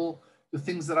accountable. The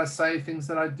things that I say, things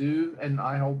that I do, and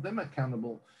I hold them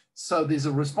accountable. So there's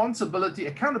a responsibility.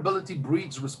 Accountability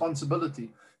breeds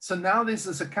responsibility. So now there's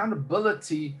this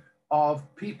accountability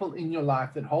of people in your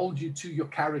life that hold you to your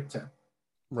character,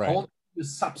 hold you to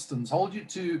substance, hold you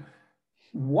to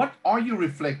what are you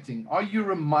reflecting? Are you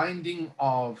reminding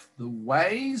of the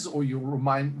ways, or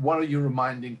what are you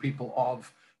reminding people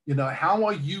of? You know, how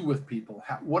are you with people?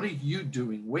 What are you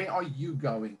doing? Where are you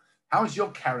going? How's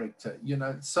your character? You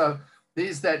know, so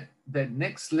there's that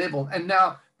next level. And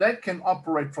now that can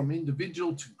operate from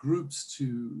individual to groups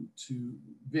to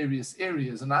various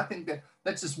areas. And I think that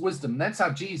that's just wisdom. That's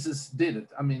how Jesus did it.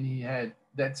 I mean,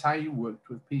 that's how he worked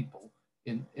with people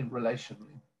in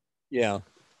relationally. Yeah.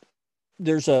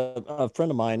 There's a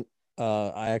friend of mine.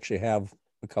 I actually have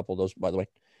a couple of those, by the way,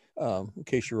 in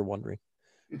case you were wondering.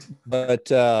 But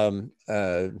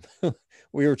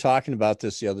we were talking about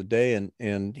this the other day,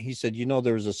 and he said,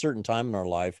 there was a certain time in our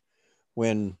life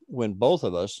when both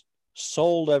of us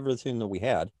sold everything that we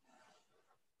had,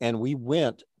 and we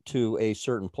went to a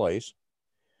certain place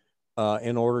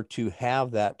in order to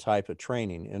have that type of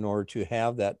training, in order to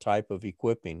have that type of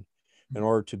equipping, in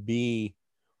order to be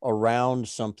around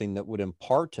something that would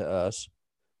impart to us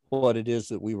what it is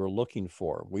that we were looking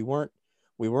for. We weren't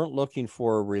looking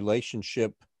for a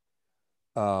relationship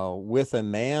with a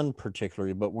man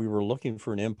particularly, but we were looking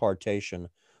for an impartation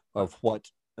of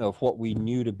what we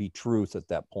knew to be truth at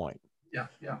that point.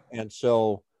 Yeah. And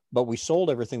so, but we sold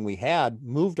everything we had,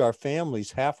 moved our families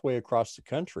halfway across the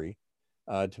country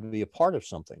to be a part of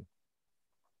something,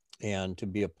 and to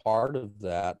be a part of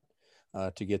that,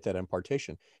 to get that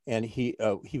impartation. And he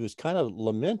was kind of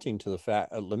lamenting the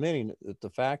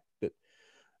fact that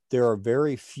there are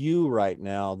very few right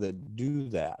now that do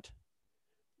that,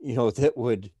 that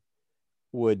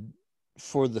would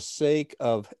for the sake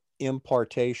of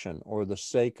impartation or the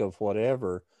sake of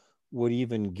whatever, would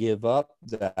even give up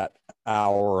that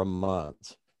hour a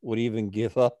month, would even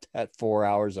give up that 4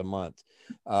 hours a month,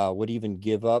 would even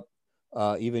give up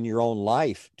even your own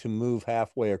life to move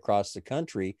halfway across the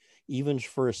country, even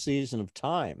for a season of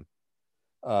time,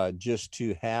 just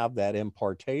to have that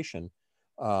impartation,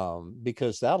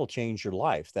 because that'll change your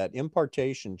life. That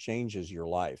impartation changes your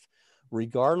life,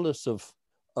 regardless of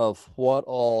what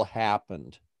all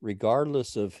happened,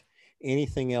 regardless of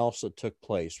anything else that took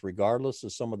place, regardless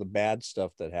of some of the bad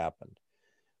stuff that happened.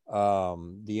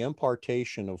 The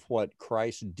impartation of what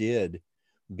Christ did,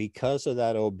 because of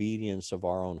that obedience of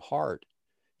our own heart,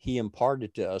 he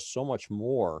imparted to us so much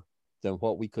more than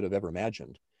what we could have ever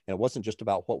imagined. And it wasn't just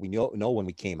about what we know when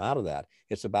we came out of that.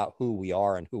 It's about who we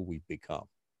are and who we've become.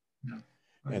 Yeah.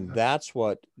 And that's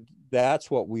what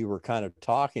we were kind of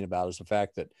talking about, is the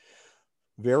fact that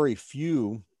very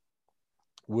few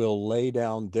will lay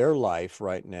down their life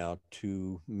right now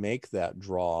to make that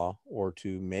draw or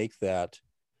to make that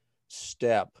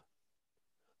step,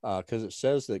 because it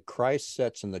says that Christ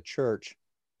sets in the church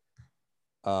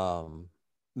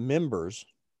members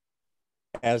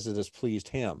as it has pleased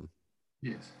him.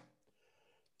 Yes.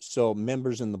 So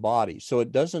members in the body. So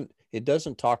it doesn't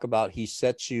talk about he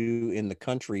sets you in the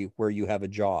country where you have a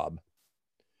job.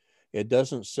 It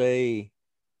doesn't say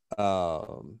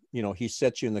he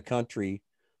sets you in the country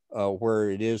where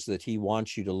it is that he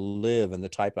wants you to live and the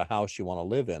type of house you want to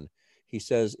live in. He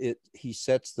says he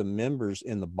sets the members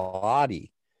in the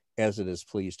body as it has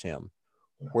pleased him.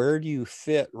 Where do you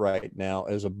fit right now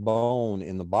as a bone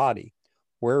in the body?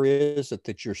 Where is it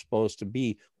that you're supposed to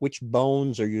be? Which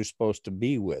bones are you supposed to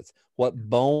be with? What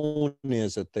bone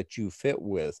is it that you fit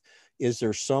with? Is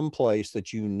there some place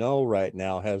that right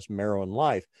now has marrow and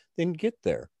life? Then get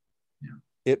there. Yeah.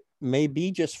 It may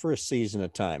be just for a season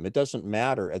of time. It doesn't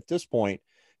matter at this point.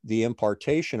 The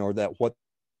impartation, or that what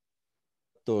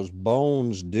those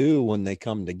bones do when they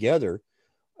come together,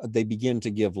 they begin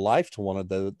to give life to one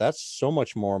another. That's so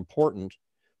much more important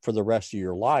for the rest of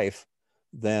your life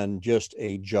than just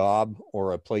a job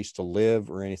or a place to live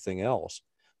or anything else,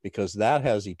 because that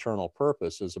has eternal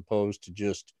purpose, as opposed to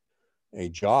just a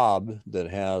job that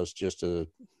has just a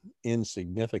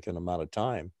insignificant amount of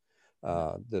time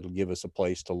that'll give us a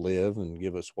place to live and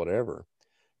give us whatever.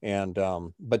 And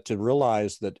but to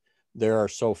realize that there are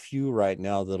so few right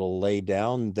now that'll lay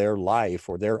down their life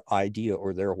or their idea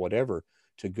or their whatever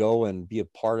to go and be a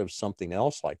part of something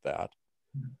else like that.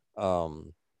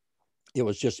 It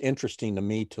was just interesting to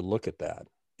me to look at that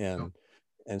and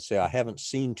say, I haven't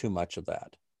seen too much of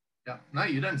that. Yeah, no,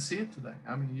 you don't see it today.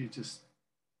 I mean, you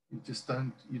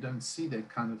don't see that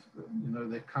kind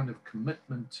of, that kind of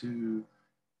commitment to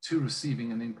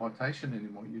receiving an impartation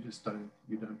anymore. You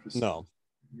don't receive. No.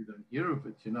 You don't hear of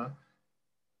it,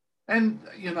 And,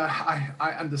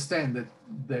 I understand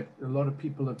that a lot of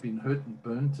people have been hurt and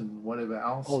burnt and whatever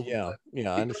else. Oh, yeah.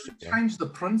 Yeah, I understand. Change the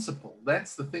principle.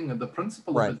 That's the thing. And the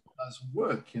principle of it does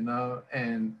work,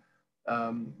 and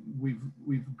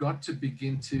we've got to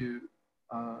begin to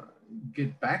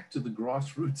get back to the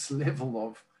grassroots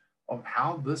level of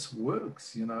how this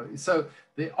works, So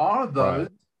there are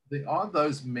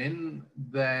those men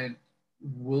that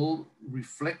will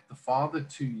reflect the Father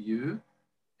to you,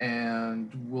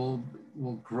 and will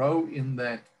grow in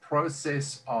that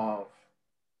process of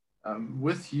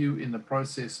with you in the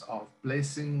process of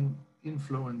blessing,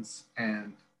 influence,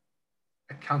 and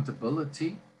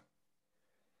accountability,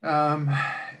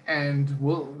 and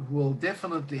will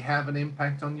definitely have an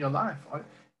impact on your life.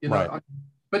 You know, Right.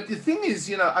 but the thing is,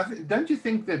 you know, don't you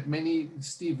think that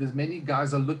Steve, as many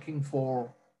guys are looking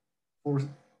for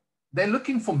they're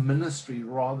looking for ministry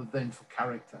rather than for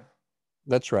character.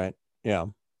 That's right. Yeah.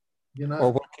 You know,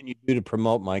 Or what can you do to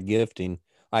promote my gifting?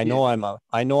 I yeah,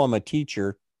 know I'm a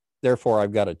teacher, therefore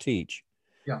I've got to teach.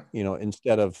 yeah, You know,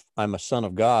 instead of I'm a son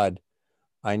of God,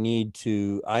 I need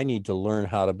to learn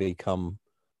how to become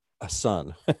a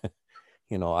son.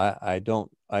 You know, I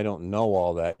don't know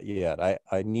all that yet.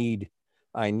 I need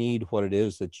what it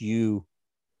is that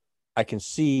I can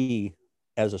see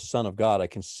as a son of God. I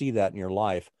can see that in your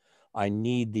life. I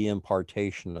need the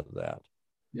impartation of that.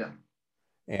 yeah,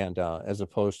 And as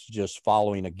opposed to just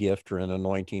following a gift or an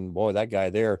anointing. Boy, that guy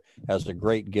there has a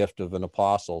great gift of an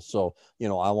apostle, so you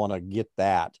know I want to get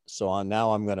that. So I'm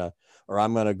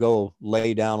gonna go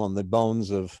lay down on the bones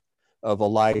of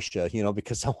Elisha, you know,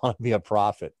 because I want to be a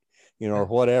prophet, you know, yeah, or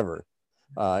whatever.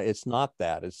 It's not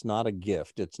that. It's not a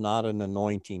gift. It's not an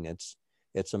anointing.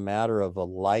 It's a matter of a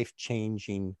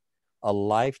life-changing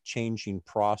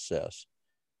process.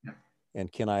 yeah,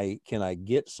 And can I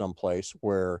get someplace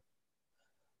where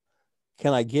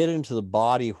can I get into the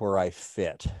body where I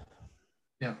fit?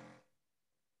 yeah.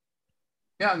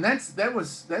 Yeah, and that's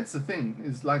the thing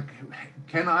is like,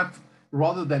 can I,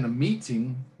 rather than a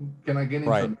meeting, can I get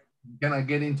Right,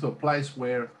 into a place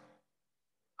where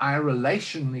I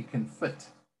relationally can fit?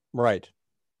 right,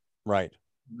 right.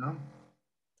 You know?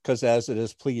 Because as it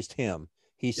has pleased him,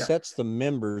 he Yeah, sets the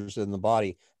members in the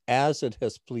body as it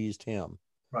has pleased him.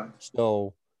 right.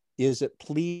 So is it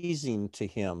pleasing to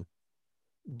him,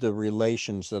 the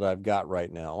relations that I've got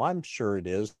right now? I'm sure it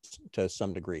is to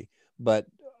some degree, but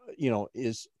you know,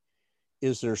 is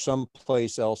there some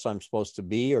place else I'm supposed to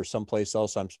be or someplace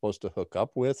else I'm supposed to hook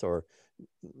up with? Or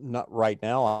not right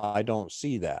now, I don't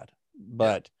see that. Yeah,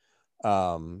 But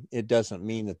it doesn't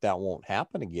mean that that won't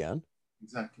happen again.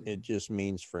 exactly. It just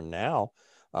means for now.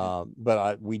 Yeah,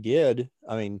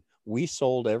 We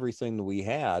sold everything that we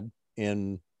had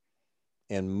and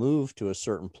moved to a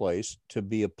certain place to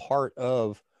be a part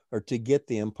of or to get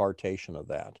the impartation of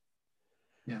that.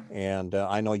 yeah, And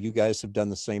I know you guys have done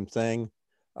the same thing.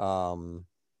 Um,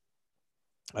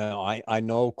 I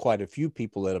know quite a few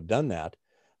people that have done that,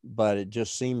 but it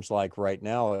just seems like right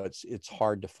now it's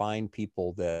hard to find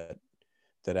people that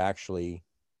actually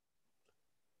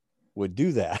would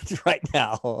do that right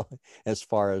now. As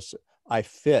far as I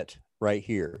fit right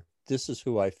here, this is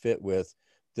who I fit with.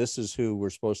 This is who we're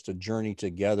supposed to journey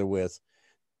together with.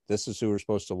 This is who we're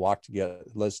supposed to walk together.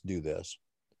 Let's do this.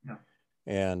 yeah.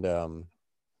 And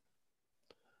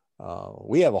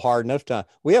we have a hard enough time.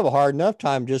 We have a hard enough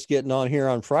time just getting on here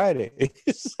on Friday.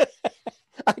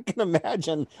 I can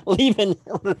imagine leaving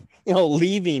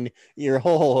your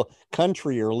whole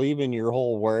country or leaving your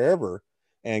whole wherever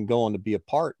and going to be a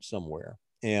part somewhere.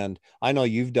 And I know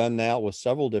you've done that with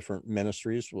several different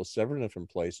ministries, with several different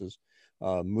places.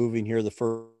 Moving here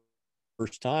the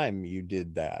first time you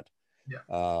did that.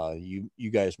 Yeah.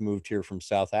 You guys moved here from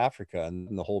South Africa,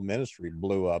 and the whole ministry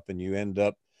blew up, and you end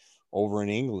up over in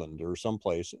England or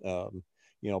someplace. But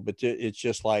it's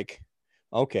just like,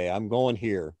 okay, I'm going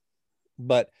here,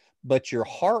 but your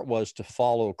heart was to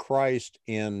follow Christ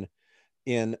in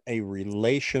a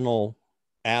relational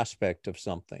aspect of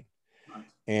something, Right.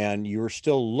 and you were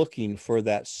still looking for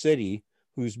that city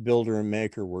whose builder and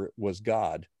maker was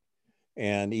God.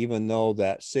 And even though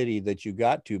that city that you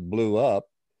got to blew up,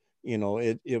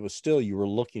 it was still, you were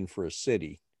looking for a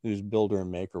city whose builder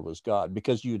and maker was God,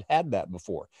 because you'd had that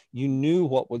before. You knew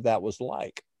what that was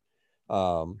like,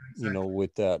 Exactly.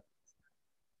 with that.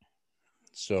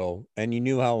 So, and you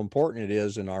knew how important it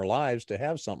is in our lives to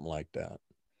have something like that.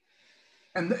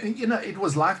 And it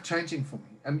was life changing for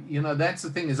me. And that's the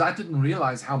thing, is I didn't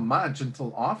realize how much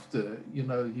until after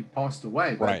he passed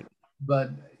away. Right. But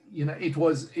it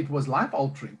was life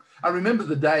altering. I remember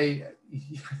the day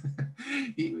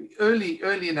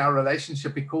early in our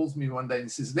relationship, he calls me one day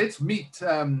and says, "Let's meet.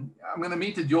 I'm going to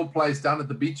meet at your place down at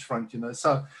the beachfront."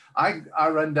 So I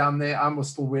run down there. I was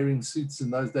still wearing suits in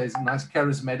those days, nice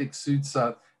charismatic suits.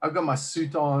 So I've got my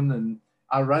suit on, and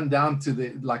I run down to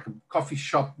a coffee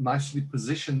shop, nicely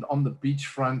positioned on the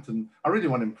beachfront, and I really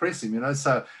want to impress him.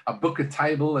 So I book a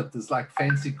table at this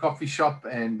fancy coffee shop,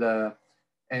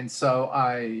 and so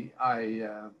I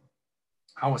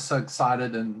was so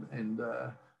excited, and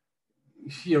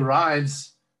he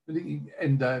arrives,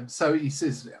 and so he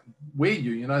says, "Where are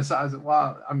you?" So I said,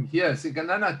 "Well, I'm here." So he goes,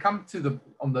 "No, come to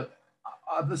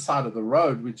other side of the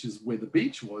road, which is where the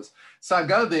beach was. So I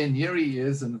go there, and here he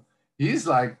is, and he's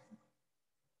like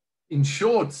in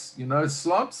shorts, you know,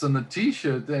 slops and a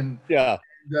t-shirt, and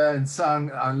so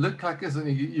I look like this, and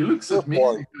he looks at me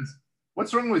and he goes,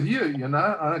 "What's wrong with you?" You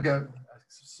know, and I go,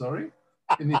 "Sorry,"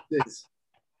 and he says,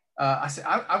 I said,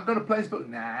 I've got a place booked.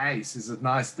 Nice, it's a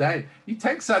nice day. He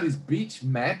takes out his beach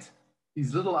mat,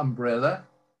 his little umbrella,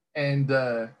 and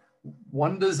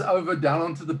wanders over down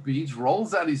onto the beach,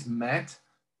 rolls out his mat,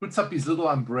 puts up his little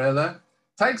umbrella,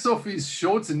 takes off his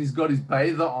shorts, and he's got his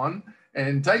bather on,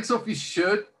 and takes off his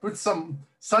shirt, puts some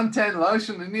suntan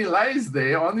lotion, and he lays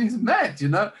there on his mat, you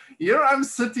know. Here I'm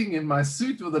sitting in my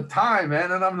suit with a tie,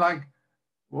 man, and I'm like,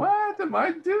 what am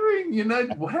I doing? You know,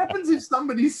 what happens if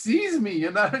somebody sees me,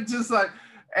 you know, just like,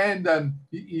 and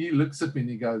he looks at me and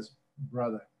he goes,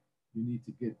 "Brother, you need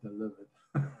to get delivered."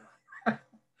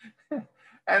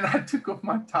 And I took off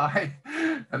my tie,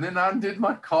 and then I undid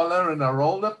my collar, and I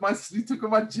rolled up my sleeve, took off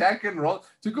my jacket, and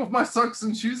took off my socks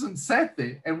and shoes, and sat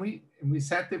there. And we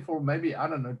sat there for maybe, I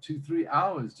don't know, 2-3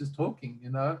 hours just talking,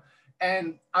 you know.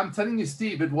 And I'm telling you,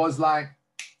 Steve, it was like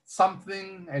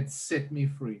something had set me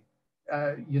free.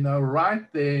 You know,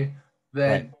 right there,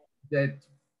 that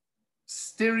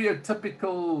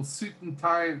stereotypical suit and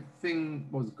tie thing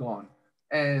was gone.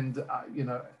 And, you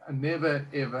know, I never,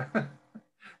 ever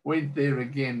went there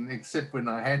again, except when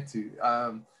I had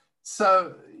to.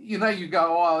 So, you know, you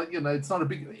go, oh, you know, it's not a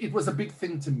big, it was a big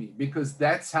thing to me, because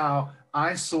that's how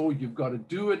I saw you've got to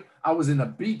do it. I was in a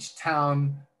beach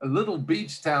town, a little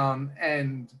beach town,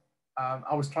 and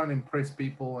I was trying to impress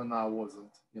people, and I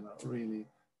wasn't, you know, really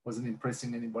wasn't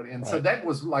impressing anybody. And so that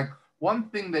was like one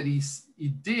thing that he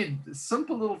did,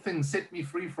 simple little thing, set me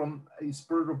free from a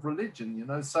spirit of religion, you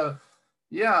know. So,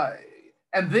 yeah.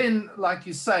 And then, like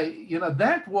you say, you know,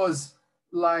 that was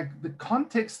like the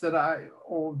context that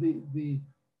or the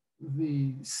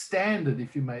standard,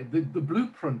 if you may, the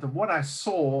blueprint of what I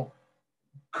saw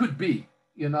could be,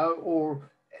 you know,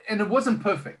 and it wasn't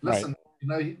perfect. Listen, you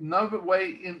know, no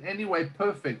way in any way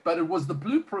perfect, but it was the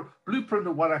blueprint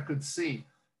of what I could see.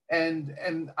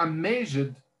 And I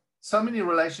measured so many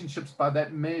relationships by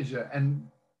that measure, and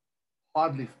I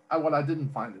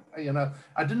didn't find it. You know,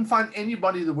 I didn't find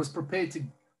anybody that was prepared to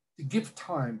give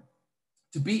time,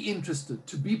 to be interested,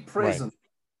 to be present,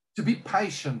 to be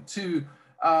patient, to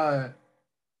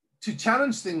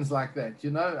challenge things like that.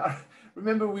 You know, I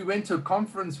remember we went to a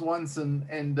conference once, and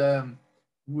it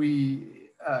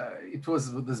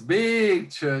was this big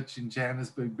church in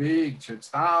Johannesburg, big church,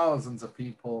 thousands of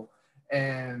people,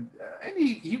 and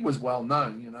he was well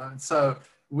known, you know, and so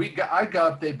I go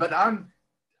up there, but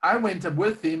I went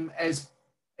with him as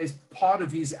part of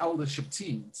his eldership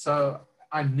team. So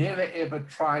I never ever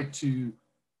tried to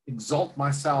exalt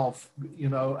myself, you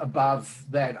know, above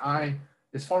that.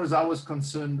 As far as I was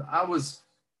concerned, I was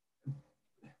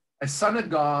a son of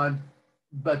God,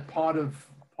 but part of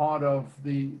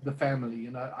the family,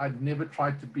 you know. I'd never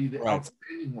tried to be the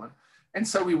outstanding one. And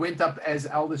so we went up as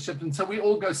eldership, and so we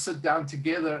all go sit down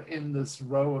together in this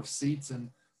row of seats,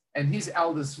 and his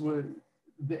elders were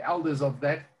the elders of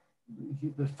that,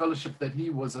 the fellowship that he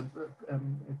was a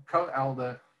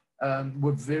co-elder,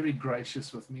 were very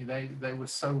gracious with me. They were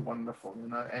so wonderful, you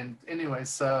know. And anyway,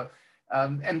 so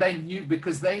and they knew,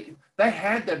 because they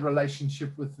had that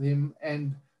relationship with him,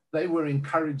 and they were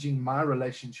encouraging my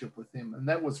relationship with him, and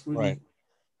that was really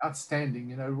outstanding.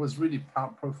 You know, it was really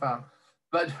profound.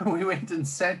 But we went and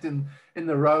sat in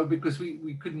the row because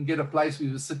we couldn't get a place.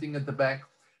 We were sitting at the back.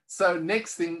 So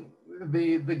next thing,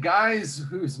 the guys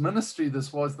whose ministry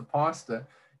this was, the pastor,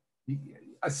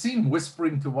 I see him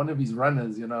whispering to one of his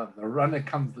runners, you know. The runner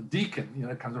comes, the deacon, you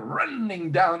know, comes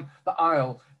running down the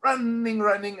aisle, running,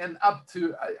 and up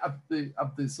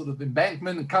the sort of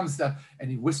embankment, and comes down,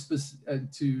 and he whispers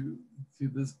to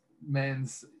this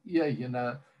man's ear, you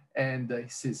know, and he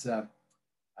says,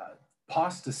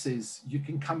 pastor says you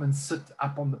can come and sit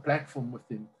up on the platform with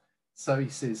him. So he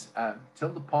says, tell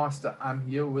the pastor I'm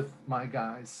here with my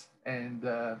guys, and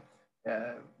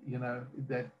you know,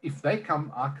 that if they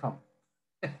come, I come.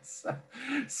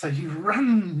 So he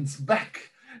runs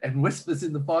back and whispers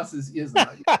in the pastor's ears.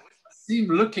 I see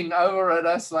him looking over at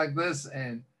us like this,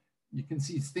 and you can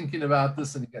see he's thinking about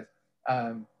this, and he goes,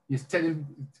 he's telling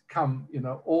him to come, you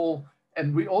know,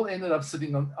 and we all ended up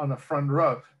sitting on a front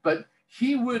row, but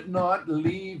he would not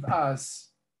leave us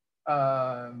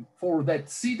for that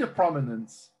seat of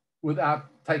prominence without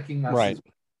taking us. Right.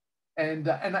 And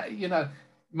you know,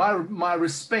 my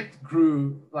respect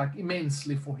grew like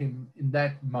immensely for him in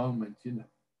that moment, you know,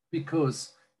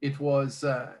 because it was,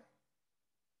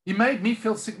 he made me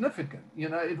feel significant. You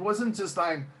know, it wasn't just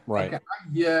like, okay,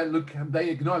 I'm here, look, they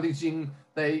acknowledging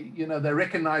they, you know, they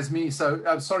recognize me. So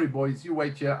I'm sorry, boys, you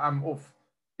wait here. I'm off.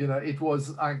 You know, it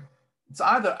was like, it's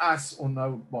either us or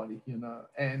nobody, you know,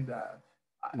 and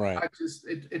right. I just,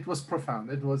 it was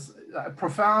profound. It was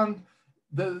profound.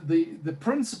 The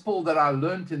principle that I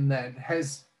learned in that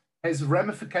has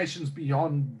ramifications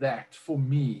beyond that for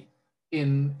me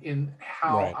in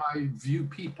how Right. I view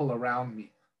people around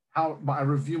me, how I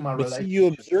review my But see,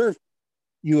 relationships.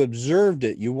 you observed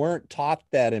it. You weren't taught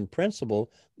that in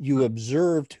principle. You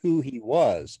observed who he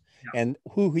was, Yeah. and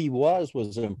who he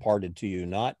was imparted to you,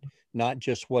 not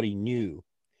just what he knew.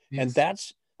 And Yes.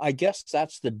 that's, I guess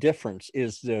that's the difference,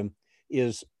 is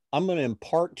I'm going to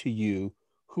impart to you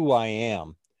who I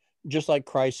am. Just like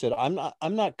Christ said,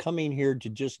 I'm not coming here to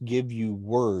just give you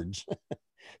words.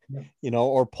 Yeah. You know,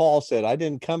 or Paul said, I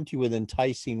didn't come to you with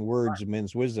enticing words of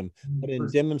men's wisdom, but in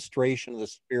demonstration of the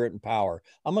Spirit and power.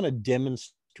 I'm going to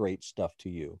demonstrate stuff to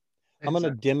you. I'm going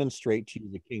to demonstrate to you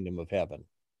the kingdom of heaven.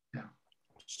 Yeah.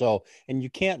 So, and you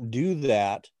can't do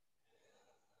that.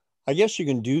 I guess you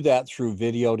can do that through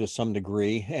video to some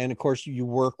degree. And of course, you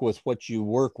work with what you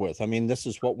work with. I mean, this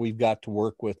is what we've got to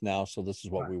work with now. So this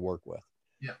is what we work with.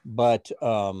 Yeah. But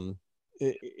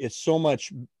it's so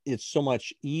much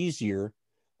easier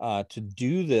to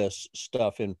do this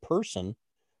stuff in person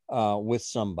with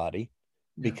somebody,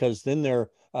 because then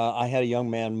I had a young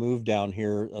man move down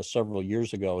here several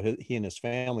years ago. He and his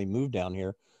family moved down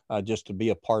here just to be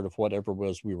a part of whatever it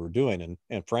was we were doing.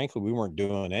 And frankly, we weren't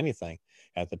doing anything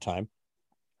at the time.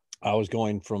 I was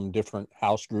going from different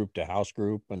house group to house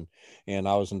group, and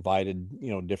I was invited, you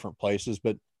know, different places,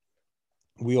 but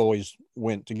we always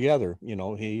went together, you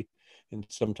know, he and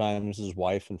sometimes his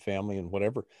wife and family and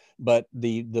whatever. But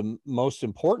the most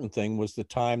important thing was the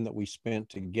time that we spent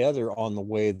together on the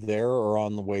way there or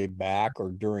on the way back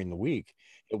or during the week.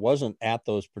 It wasn't at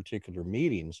those particular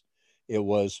meetings. It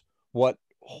was what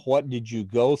did you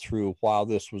go through while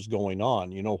this was going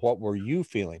on? You know, what were you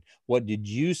feeling? What did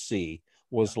you see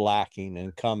was lacking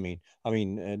and coming? I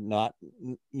mean, not,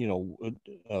 you know,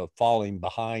 falling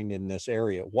behind in this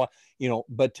area. What, you know,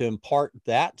 but to impart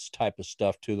that type of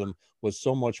stuff to them was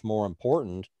so much more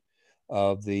important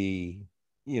of the,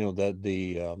 you know, the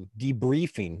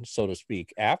debriefing, so to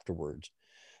speak, afterwards,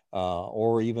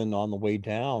 or even on the way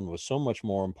down, was so much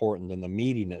more important than the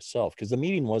meeting itself, because the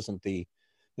meeting wasn't the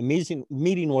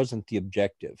meeting wasn't the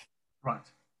objective. Right.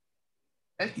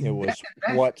 It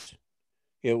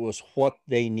was what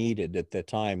they needed at the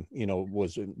time, you know,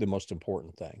 was the most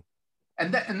important thing.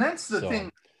 And that's the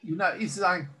thing, you know, is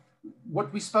like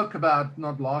what we spoke about,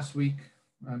 not last week,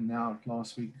 and now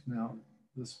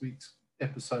this week's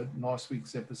episode, last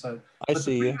week's episode.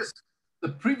 The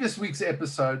previous week's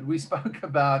episode, we spoke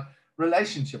about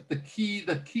relationship, the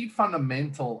key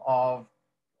fundamental of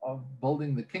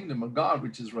building the kingdom of God,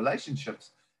 which is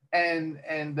relationships. And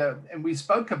we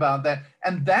spoke about that,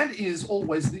 and that is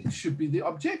always should be the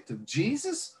objective.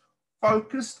 Jesus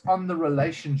focused on the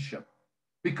relationship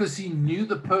because he knew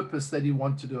the purpose that he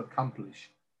wanted to accomplish,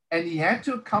 and he had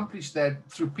to accomplish that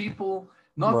through people,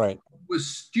 not with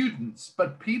students,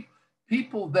 but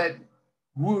people that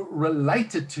were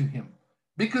related to him.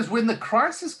 Because when the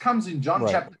crisis comes in John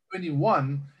chapter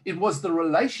 21, it was the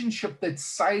relationship that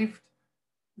saved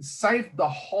the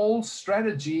whole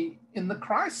strategy in the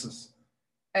crisis.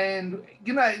 And,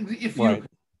 you know,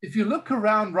 if you look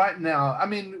around right now, I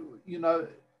mean, you know,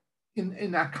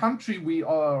 in our country, we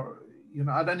are, you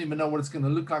know, I don't even know what it's going to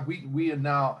look like. We are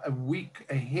now a week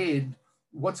ahead.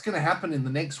 What's going to happen in the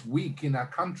next week in our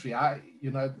country?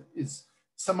 You know, is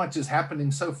so much is happening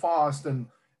so fast, and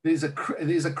there's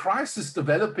a crisis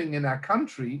developing in our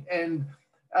country. And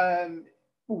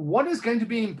what is going to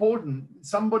be important?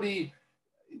 Somebody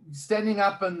standing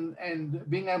up and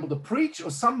being able to preach, or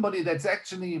somebody that's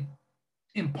actually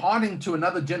imparting to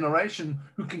another generation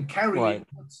who can carry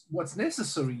what's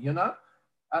necessary, you know?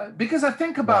 Because I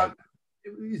think about,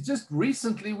 it's just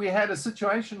recently we had a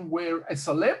situation where a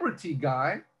celebrity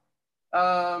guy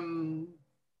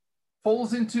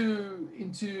falls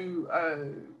into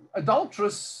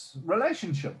adulterous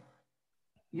relationship.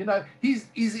 You know,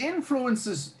 his influence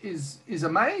is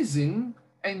amazing,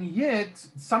 and yet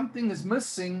something is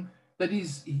missing, that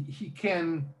he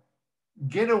can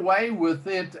get away with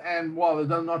it, and well,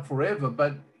 not forever,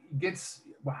 but gets,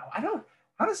 wow,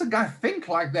 how does a guy think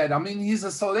like that? I mean, he's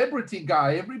a celebrity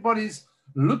guy. Everybody's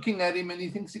looking at him, and he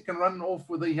thinks he can run off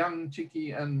with a young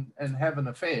chickie and have an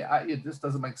affair. It just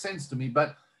doesn't make sense to me,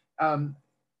 but I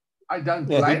don't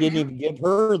blame him. He didn't even give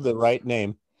her the right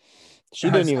name. She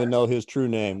didn't even know his true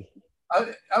name.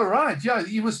 All right, yeah,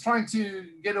 he was trying to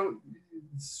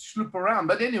sloop around.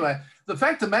 But anyway, the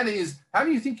fact of the matter is, how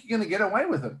do you think you're going to get away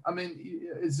with it? I mean,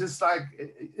 it's just like,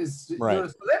 you're a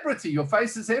celebrity, your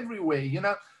face is everywhere, you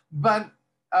know. But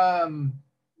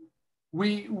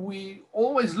we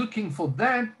always looking for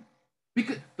that,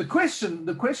 because the question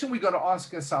we got to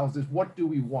ask ourselves is, what do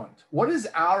we want? What is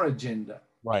our agenda?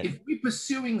 Right. If we're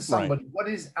pursuing somebody, what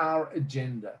is our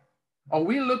agenda? Are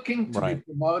we looking to be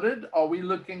promoted? Are we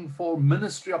looking for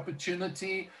ministry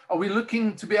opportunity? Are we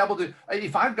looking to be able to,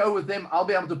 if I go with them, I'll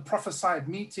be able to prophesy at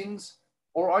meetings?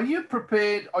 Or are you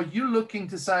prepared? Are you looking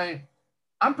to say,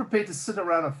 I'm prepared to sit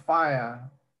around a fire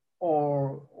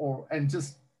and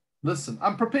just listen?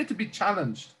 I'm prepared to be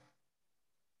challenged.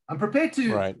 I'm prepared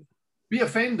to be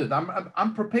offended.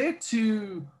 I'm prepared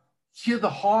to hear the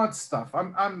hard stuff.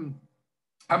 I'm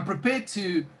prepared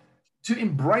to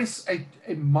embrace a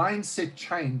mindset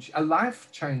change, a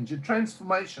life change, a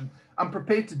transformation. I'm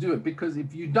prepared to do it, because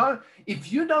if you don't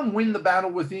win the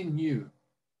battle within you,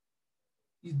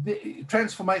 the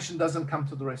transformation doesn't come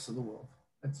to the rest of the world.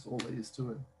 That's all there is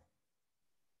to it.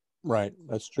 Right.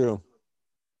 That's true.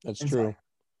 That's true.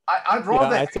 So I'd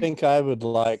rather. I think I would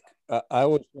like. I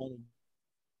would.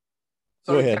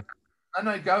 Go ahead. I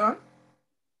know. Go on.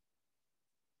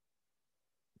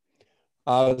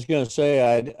 I was going to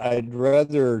say I would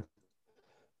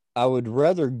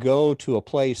rather go to a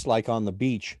place like on the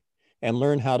beach and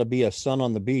learn how to be a son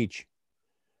on the beach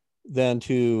than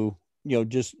to,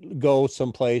 just go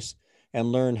someplace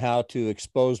and learn how to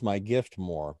expose my gift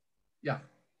more. Yeah.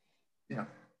 Yeah.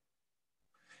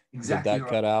 Exactly. Did that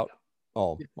cut out?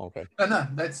 Oh, okay. No,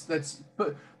 that's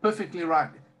perfectly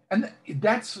right. And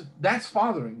that's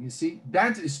fathering, you see.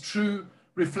 That is true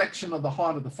reflection of the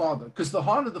heart of the Father, because the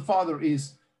heart of the Father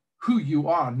is who you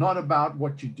are, not about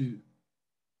what you do.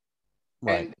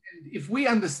 Right. And if we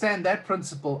understand that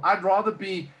principle, I'd rather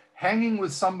be hanging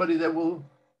with somebody that will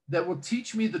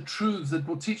teach me the truths, that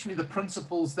will teach me the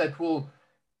principles, that will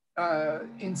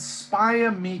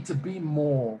inspire me to be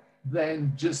more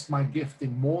than just my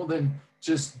gifting, more than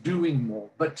just doing more,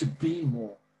 but to be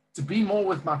more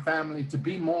with my family, to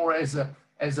be more as a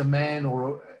man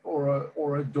or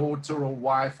a daughter or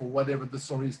wife or whatever the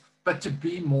story is, but to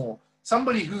be more.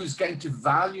 Somebody who's going to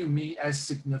value me as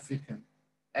significant.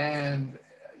 And,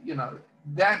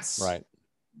 that's right.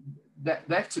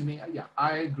 That to me, yeah,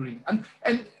 I agree. And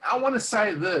I want to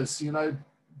say this, to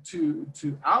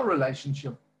our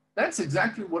relationship, that's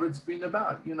exactly what it's been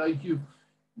about.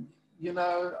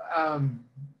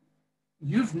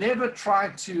 You've never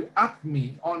tried to up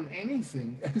me on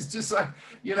anything. It's just like,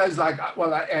 it's like,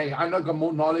 well, hey, I know got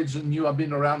more knowledge than you. I've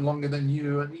been around longer than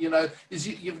you. And,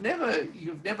 you've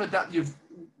never done, you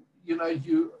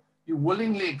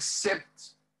willingly accept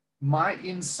my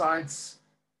insights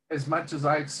as much as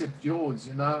I accept yours,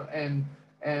 and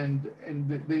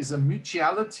there's a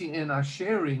mutuality in our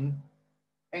sharing.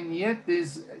 And yet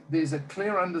there's a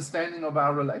clear understanding of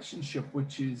our relationship,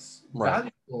 which is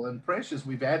valuable and precious.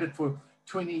 We've had it for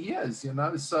 20 years,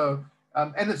 so,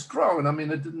 and it's grown. I mean,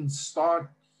 it didn't start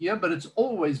here, but it's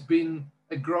always been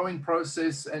a growing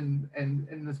process, and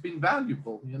it's been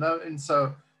valuable, and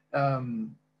so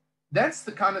that's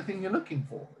the kind of thing you're looking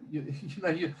for. You're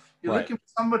looking for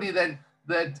somebody that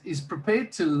is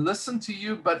prepared to listen to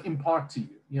you, but impart to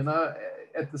you,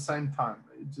 at the same time.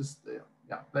 It just,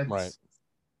 that's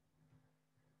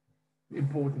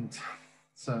important.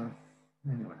 So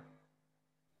anyway.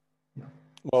 Yeah.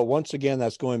 Well, once again,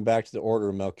 that's going back to the order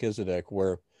of Melchizedek,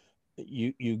 where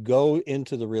you go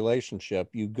into the relationship.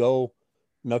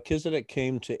 Melchizedek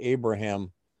came to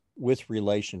Abraham with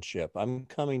relationship. I'm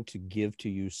coming to give to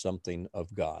you something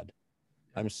of God.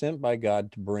 I'm sent by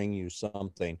God to bring you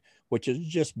something, which is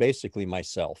just basically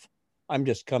myself. I'm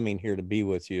just coming here to be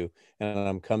with you, and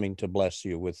I'm coming to bless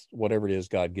you with whatever it is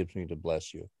God gives me to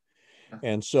bless you.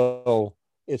 And so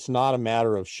it's not a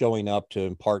matter of showing up to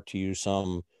impart to you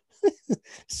some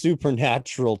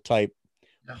supernatural type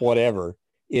whatever.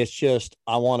 It's just,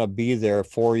 I want to be there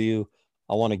for you.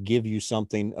 I want to give you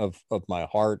something of my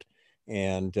heart.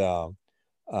 And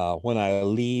when I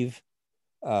leave,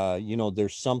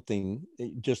 there's something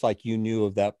just like you knew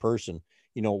of that person.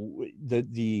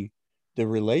 The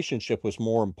relationship was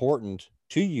more important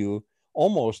to you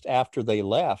almost after they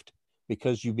left,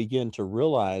 because you begin to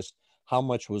realize how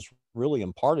much was really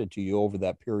imparted to you over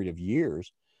that period of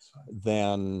years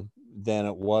than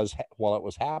it was while it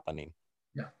was happening.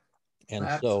 Yeah. And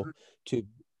absolutely. So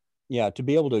to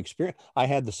be able to experience, I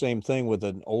had the same thing with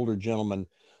an older gentleman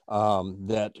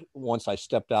that once I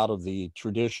stepped out of the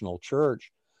traditional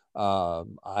church,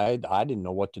 I didn't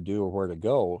know what to do or where to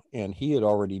go. And he had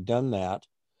already done that.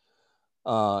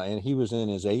 And he was in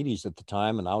his 80s at the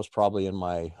time, and I was probably in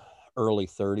my early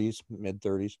 30s, mid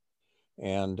 30s.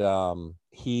 And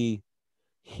he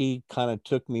kind of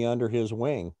took me under his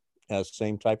wing as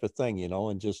same type of thing, you know,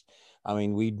 and just, I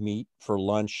mean, we'd meet for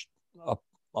lunch up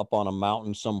on a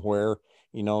mountain somewhere,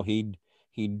 you know. He'd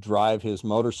drive his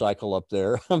motorcycle up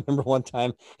there. I remember one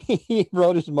time he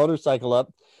rode his motorcycle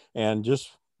up, and just,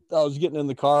 I was getting in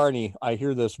the car, and I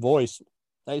hear this voice,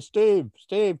 "Hey, Steve,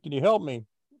 can you help me?"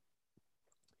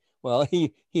 Well,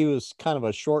 he was kind of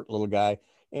a short little guy,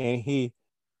 and he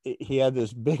had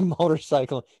this big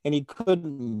motorcycle, and he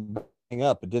couldn't bang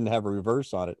up. It didn't have a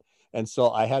reverse on it. And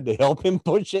so I had to help him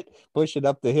push it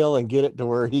up the hill and get it to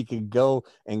where he could go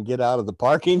and get out of the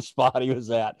parking spot he was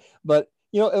at. But,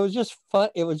 you know, it was just fun.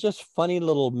 It was just funny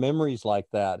little memories like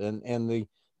that. And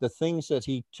the things that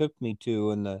he took me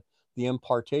to, and the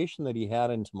impartation that he had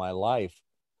into my life,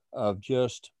 of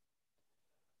just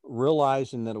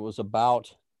realizing that it was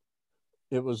about,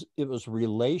 it was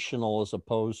relational as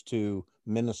opposed to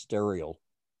ministerial.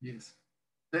 Yes,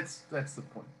 that's the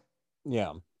point.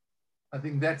 Yeah, I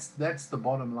think that's the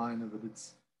bottom line of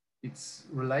it. It's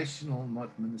relational,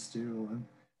 not ministerial. And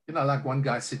you know, like one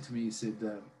guy said to me, he said,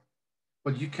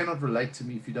 "But you cannot relate to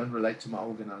me if you don't relate to my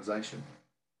organization."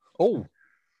 Oh,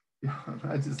 yeah,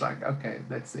 I just like, okay,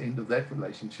 that's the end of that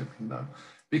relationship, you know,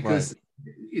 because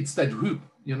it's that hoop,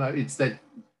 you know, it's that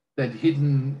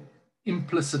hidden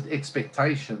implicit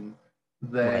expectation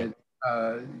that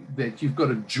that you've got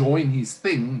to join his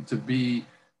thing to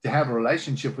have a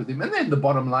relationship with him. And then the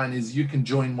bottom line is you can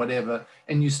join whatever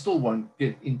and you still won't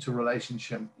get into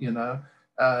relationship, you know,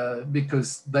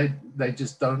 because they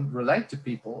just don't relate to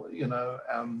people, you know.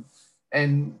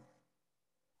 And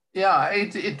yeah,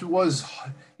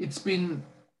 it's been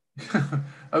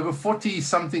over 40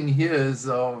 something years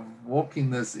of walking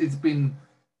this. It's been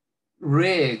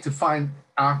rare to find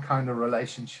our kind of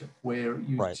relationship where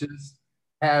you just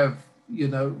have, you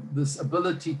know, this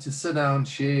ability to sit down,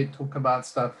 share, talk about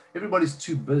stuff. Everybody's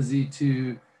too busy,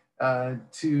 too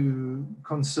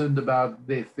concerned about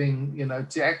their thing, you know,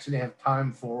 to actually have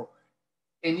time for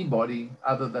anybody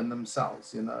other than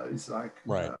themselves. You know, it's like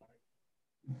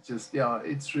just, yeah,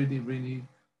 it's really, really,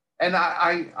 and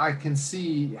I can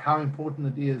see how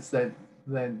important it is that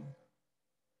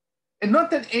and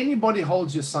not that anybody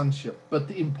holds your sonship, but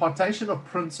the impartation of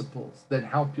principles that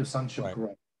help your sonship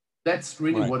grow. That's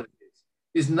really what it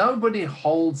is. Nobody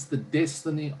holds the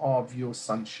destiny of your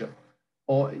sonship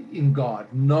or in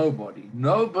God.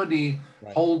 Nobody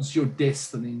holds your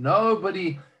destiny. No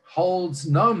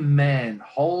man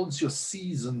holds your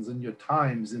seasons and your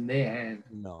times in their hand.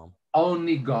 No.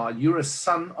 Only God. You're a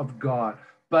son of God.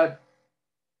 But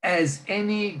as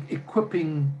any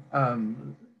equipping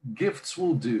gifts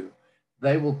will do,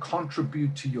 they will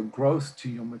contribute to your growth, to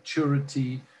your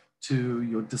maturity, to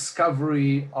your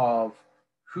discovery of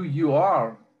who you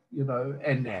are, you know,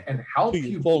 and help you. To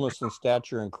your fullness and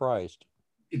stature in Christ.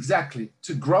 Exactly.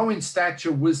 To grow in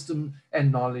stature, wisdom,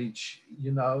 and knowledge,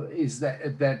 you know, is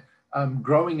that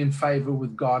growing in favor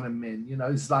with God and men. You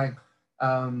know, it's like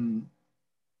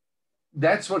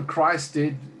that's what Christ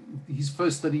did his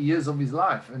first 30 years of his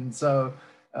life. And so,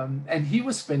 and he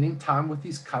was spending time with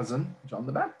his cousin, John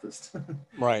the Baptist.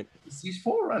 Right. His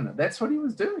forerunner. That's what he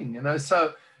was doing, you know.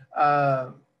 So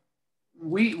there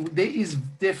is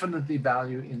definitely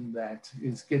value in that,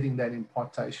 is getting that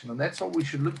impartation. And that's what we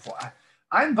should look for.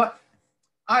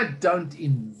 I don't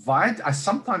invite, I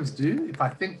sometimes do, if I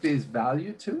think there's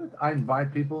value to it, I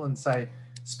invite people and say,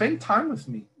 spend time with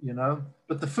me, you know.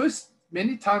 But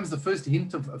many times the first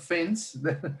hint of offense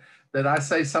that I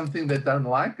say something that don't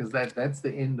like is that's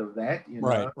the end of that, you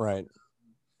know. Right.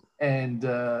 And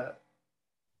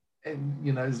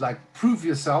you know, it's like, prove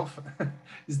yourself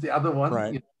is the other one.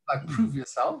 Right. You know, like, prove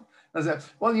yourself. I was like,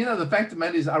 well, you know, the fact of the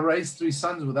matter is I raised 3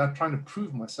 sons without trying to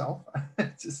prove myself.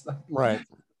 Just like,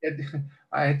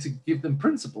 I had to give them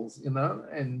principles, you know,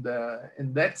 and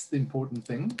that's the important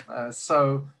thing.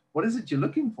 So what is it you're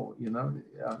looking for? You know,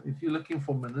 if you're looking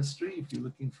for ministry, if you're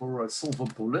looking for a silver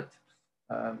bullet,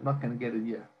 I'm not going to get it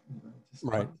here. You know, just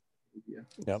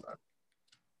Yep. So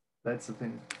that's the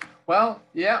thing. Well,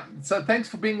 yeah. So thanks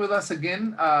for being with us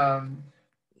again.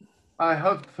 I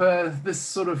hope this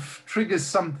sort of triggers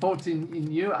some thought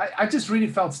in you. I just really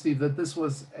felt, Steve, that this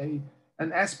was an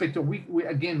aspect of we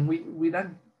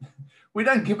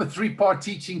don't give a 3-part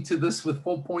teaching to this with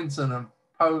 4 points and a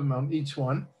poem on each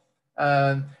one.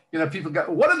 You know, people go,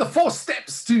 what are the 5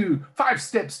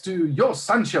 steps to your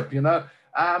sonship, you know?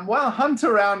 Well, hunt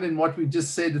around in what we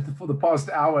just said for the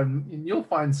past hour, and you'll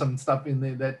find some stuff in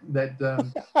there that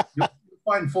you'll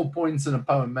find 4 points in a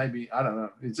poem, maybe. I don't know.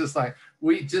 It's just like,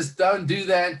 we just don't do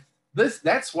that.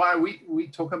 that's why we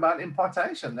talk about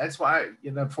impartation. That's why,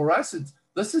 for us,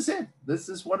 this is it. This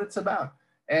is what it's about.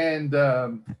 And,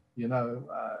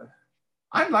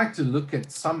 I'd like to look at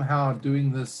somehow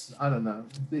doing this. I don't know,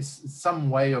 this some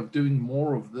way of doing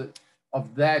more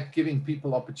of that, giving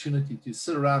people opportunity to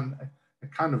sit around a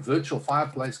kind of virtual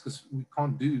fireplace, because we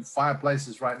can't do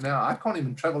fireplaces right now. I can't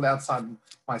even travel outside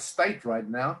my state right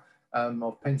now,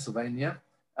 of Pennsylvania.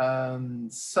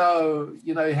 So,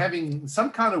 having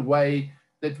some kind of way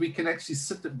that we can actually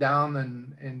sit down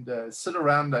and sit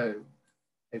around a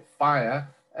fire,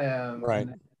 right.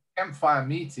 campfire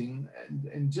meeting,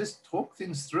 and just talk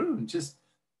things through, and just,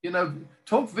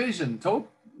 talk vision,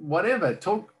 talk whatever,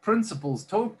 talk principles,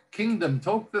 talk kingdom,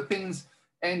 talk the things.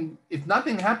 And if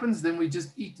nothing happens, then we just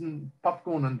eat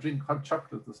popcorn and drink hot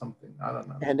chocolate or something. I don't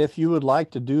know. And if you would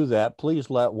like to do that, please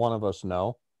let one of us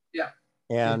know. Yeah.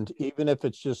 And even if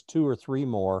it's just 2 or 3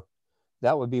 more,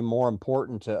 that would be more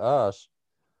important to us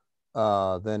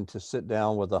than to sit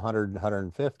down with 100,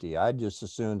 150. I'd just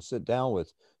as soon sit down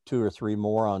with 2 or 3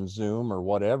 more on Zoom or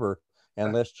whatever,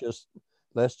 and let's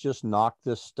just knock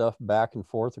this stuff back and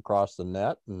forth across the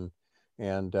net, and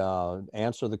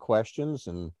answer the questions,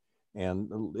 and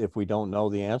if we don't know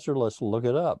the answer, let's look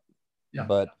it up. Yeah.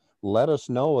 But let us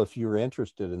know if you're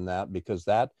interested in that, because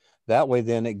that way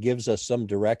then it gives us some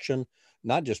direction,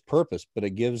 not just purpose, but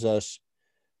it gives us,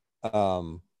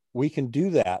 we can do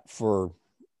that for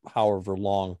however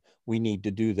long we need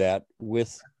to do that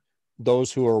with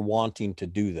those who are wanting to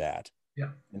do that. Yeah.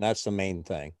 And that's the main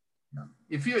thing. Yeah.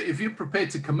 If you're prepared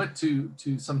to commit to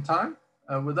some time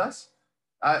with us,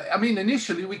 I mean,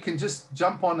 initially we can just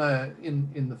jump on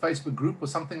in the Facebook group or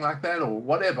something like that, or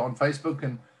whatever, on Facebook,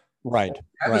 and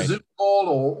have a Zoom call,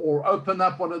 or open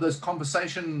up one of those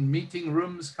conversation meeting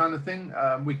rooms kind of thing.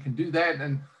 We can do that,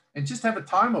 and just have a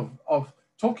time of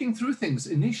talking through things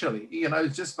initially,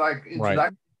 just like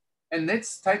introduction, and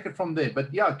let's take it from there.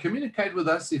 But yeah, communicate with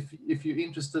us if you're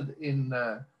interested in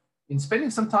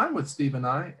spending some time with Steve and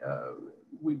I.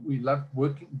 We love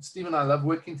working. Steve and I love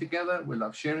working together. We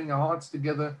love sharing our hearts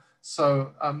together.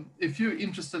 So if you're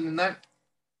interested in that,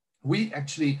 we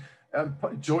actually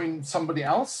join somebody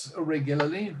else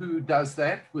regularly who does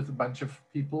that with a bunch of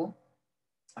people,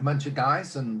 a bunch of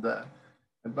guys and a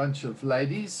bunch of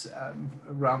ladies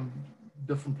around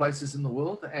different places in the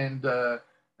world. And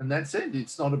that's it.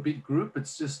 It's not a big group.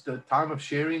 It's just a time of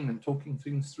sharing and talking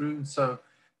things through. So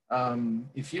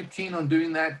if you're keen on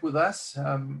doing that with us,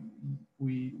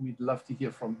 we'd love to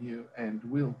hear from you, and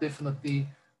we'll definitely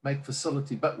make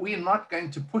facility. But we're not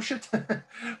going to push it.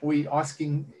 We're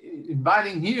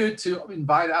inviting you to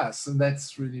invite us, and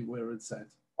that's really where it's at.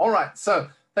 All right. So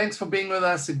thanks for being with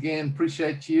us again.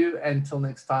 Appreciate you. Until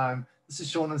next time, this is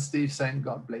Sean and Steve saying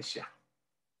God bless you.